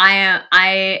humans.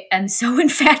 I am so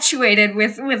infatuated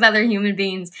with other human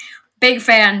beings. Big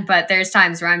fan, but there's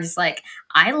times where I'm just like,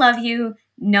 I love you.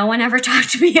 No one ever talk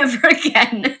to me ever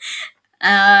again.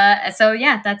 So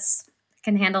yeah, that's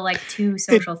can handle like 2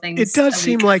 social It things does a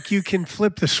seem week. like you can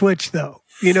flip the switch, though,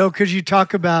 because you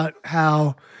talk about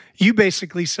how you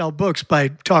basically sell books by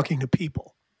talking to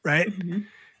people, right? Mhm. And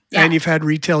Yeah. you've had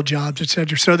retail jobs, et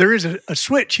cetera. So there is a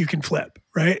switch you can flip,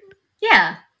 right?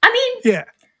 Yeah. Yeah. Yeah.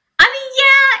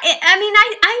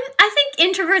 I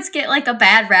think introverts get like a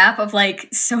bad rap of like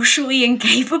socially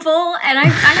incapable, and I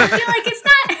feel like it's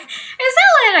not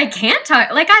that I can't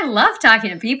talk. Like I love talking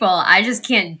to people, I just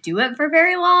can't do it for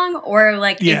very long. Or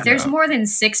like Yeah. if there's Yeah. more than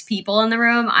 6 people in the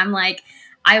room, I'm like,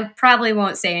 I probably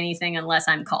won't say anything unless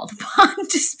I'm called upon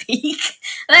to speak,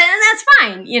 and that's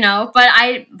fine,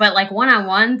 But like one on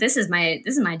one, this is my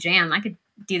jam. I could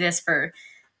do this for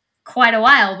quite a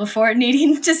while before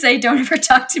needing to say, "Don't ever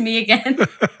talk to me again."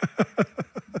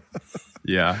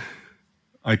 Yeah.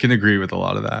 I can agree with a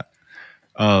lot of that.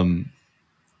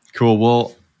 Cool.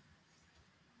 Well,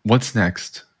 what's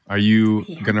next? Are you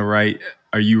Yeah. gonna write?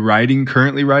 Are you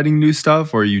currently writing new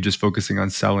stuff, or are you just focusing on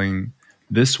selling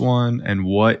this one? And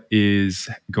what's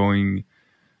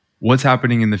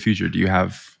happening in the future? Do you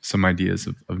have some ideas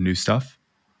of new stuff?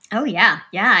 Oh yeah,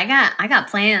 yeah. I got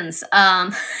plans.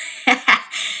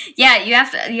 Yeah. You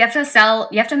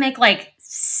have to make like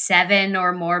 7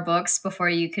 or more books before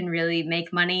you can really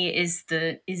make money. Is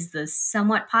the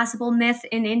somewhat possible myth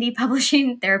in indie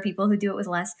publishing? There are people who do it with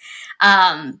less.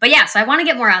 But yeah, so I want to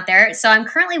get more out there. So I'm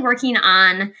currently working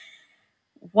on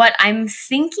what I'm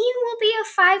thinking will be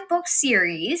a 5-book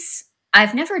series.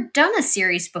 I've never done a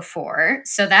series before,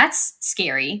 so that's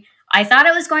scary. I thought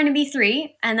it was going to be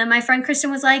 3, and then my friend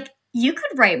Kristen was like, "You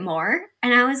could write more."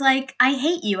 And I was like, "I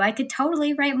hate you. I could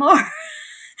totally write more."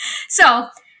 So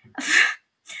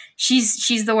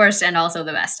she's the worst and also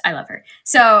the best. I love her.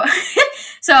 So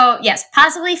so yes,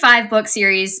 possibly 5-book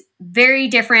series, very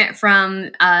different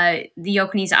from the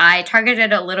Yokenee's Eye,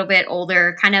 targeted a little bit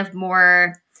older, kind of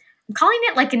more, I'm calling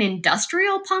it like an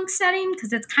industrial punk setting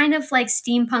because it's kind of like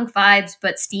steampunk vibes,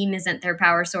 but steam isn't their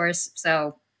power source.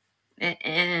 So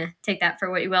take that for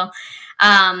what you will.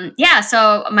 Yeah,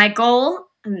 so my goal,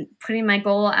 I'm putting my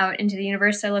goal out into the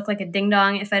universe. I look like a ding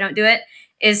dong if I don't do it,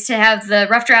 is to have the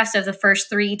rough drafts of the first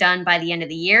 3 done by the end of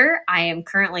the year. I am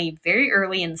currently very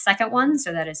early in the second one,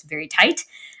 so that is very tight.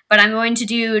 But I'm going to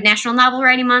do National Novel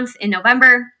Writing Month in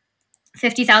November.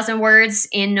 50,000 words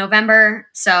in November.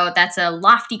 So that's a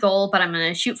lofty goal, but I'm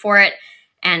going to shoot for it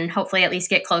and hopefully at least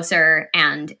get closer.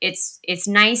 And it's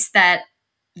nice that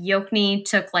Yokenee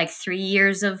took like 3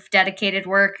 years of dedicated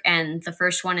work, and the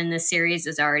first one in this series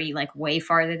is already like way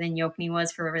farther than Yokenee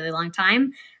was for a really long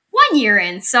time. 1 year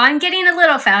in, so I'm getting a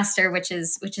little faster, which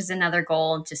is another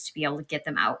goal, just to be able to get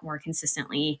them out more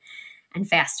consistently and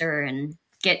faster, and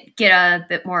get a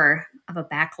bit more of a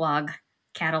backlog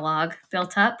catalog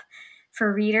built up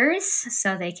for readers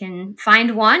so they can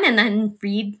find one and then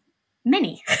read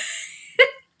many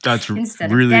That's instead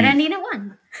of dead really ending at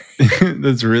one.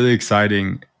 that's really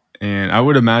exciting. And I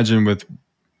would imagine with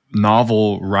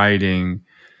novel writing,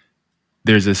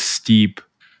 there's a steep,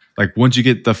 like once you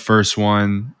get the first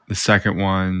one, the second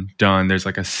one done, there's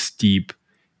like a steep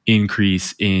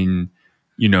increase in,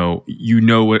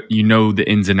 the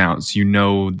ins and outs,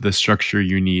 the structure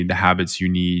you need, the habits you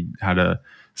need, how to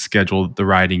schedule the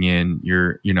writing in,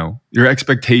 your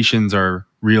expectations are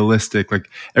realistic. Like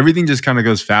everything just kind of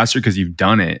goes faster because you've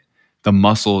done it. The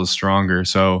muscle is stronger.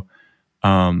 So,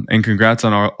 and congrats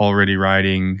on already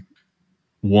writing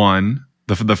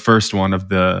the first one of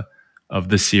the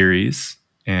series.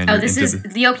 And Oh, you're this into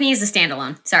is the Yokenee is a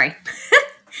standalone. Sorry.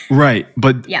 right.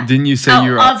 But Yeah. didn't you say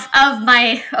you're of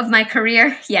my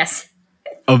career? Yes.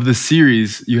 of the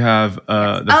series? You have Yes.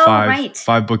 the Oh, five right.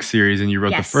 5-book series, and you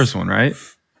wrote the Yes. first one, right?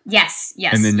 Yes.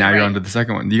 And then now you're right. on to the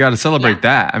second one. You got to celebrate Yeah.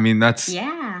 that. I mean, that's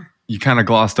Yeah. you kind of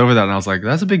glossed over that, and I was like,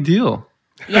 that's a big deal.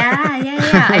 Yeah.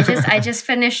 I just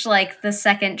finished like the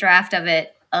second draft of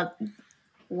it,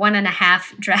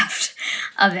 1.5 draft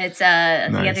of it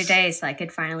the other day, so I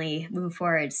could finally move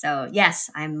forward. So yes,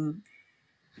 I'm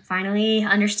finally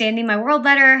understanding my world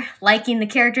better, liking the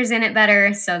characters in it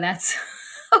better. So that's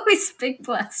always a big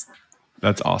plus.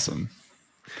 That's awesome.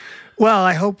 Well,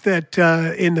 I hope that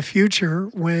in the future,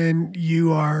 when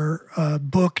you are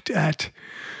booked at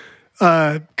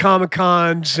Comic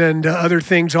Cons and other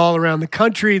things all around the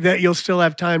country, that you'll still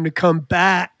have time to come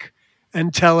back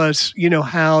and tell us,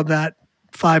 how that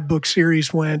 5-book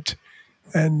series went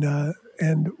and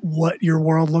what your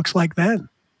world looks like then.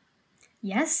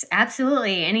 Yes,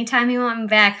 absolutely. Anytime you want me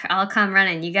back, I'll come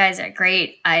running. You guys are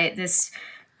great. This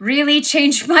really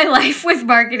changed my life with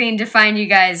marketing to find you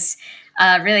guys.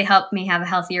 Really helped me have a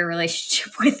healthier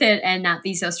relationship with it and not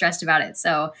be so stressed about it.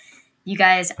 So you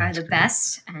guys are That's the great.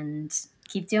 best, and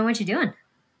keep doing what you're doing.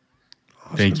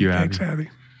 Awesome. Thank you, Thanks, Abby. Abby.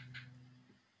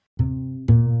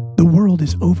 The world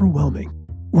is overwhelming.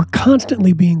 We're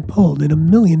constantly being pulled in a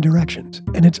million directions,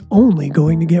 and it's only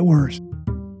going to get worse.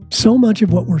 So much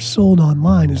of what we're sold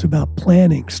online is about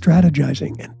planning,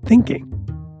 strategizing, and thinking.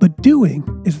 But doing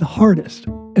is the hardest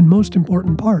and most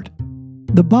important part.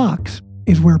 The box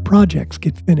is where projects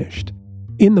get finished.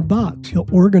 In the box, you'll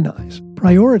organize,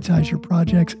 prioritize your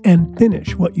projects, and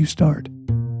finish what you start.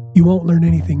 You won't learn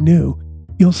anything new.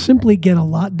 You'll simply get a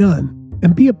lot done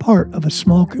and be a part of a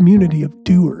small community of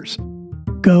doers.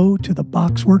 Go to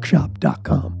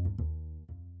theboxworkshop.com.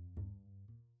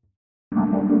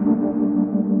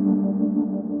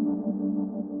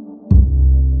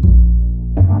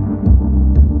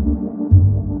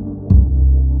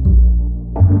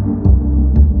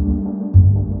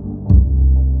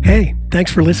 Hey,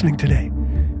 thanks for listening today.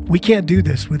 We can't do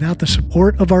this without the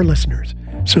support of our listeners,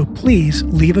 so please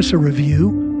leave us a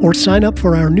review or sign up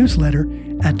for our newsletter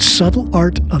at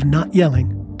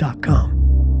subtleartofnotyelling.com.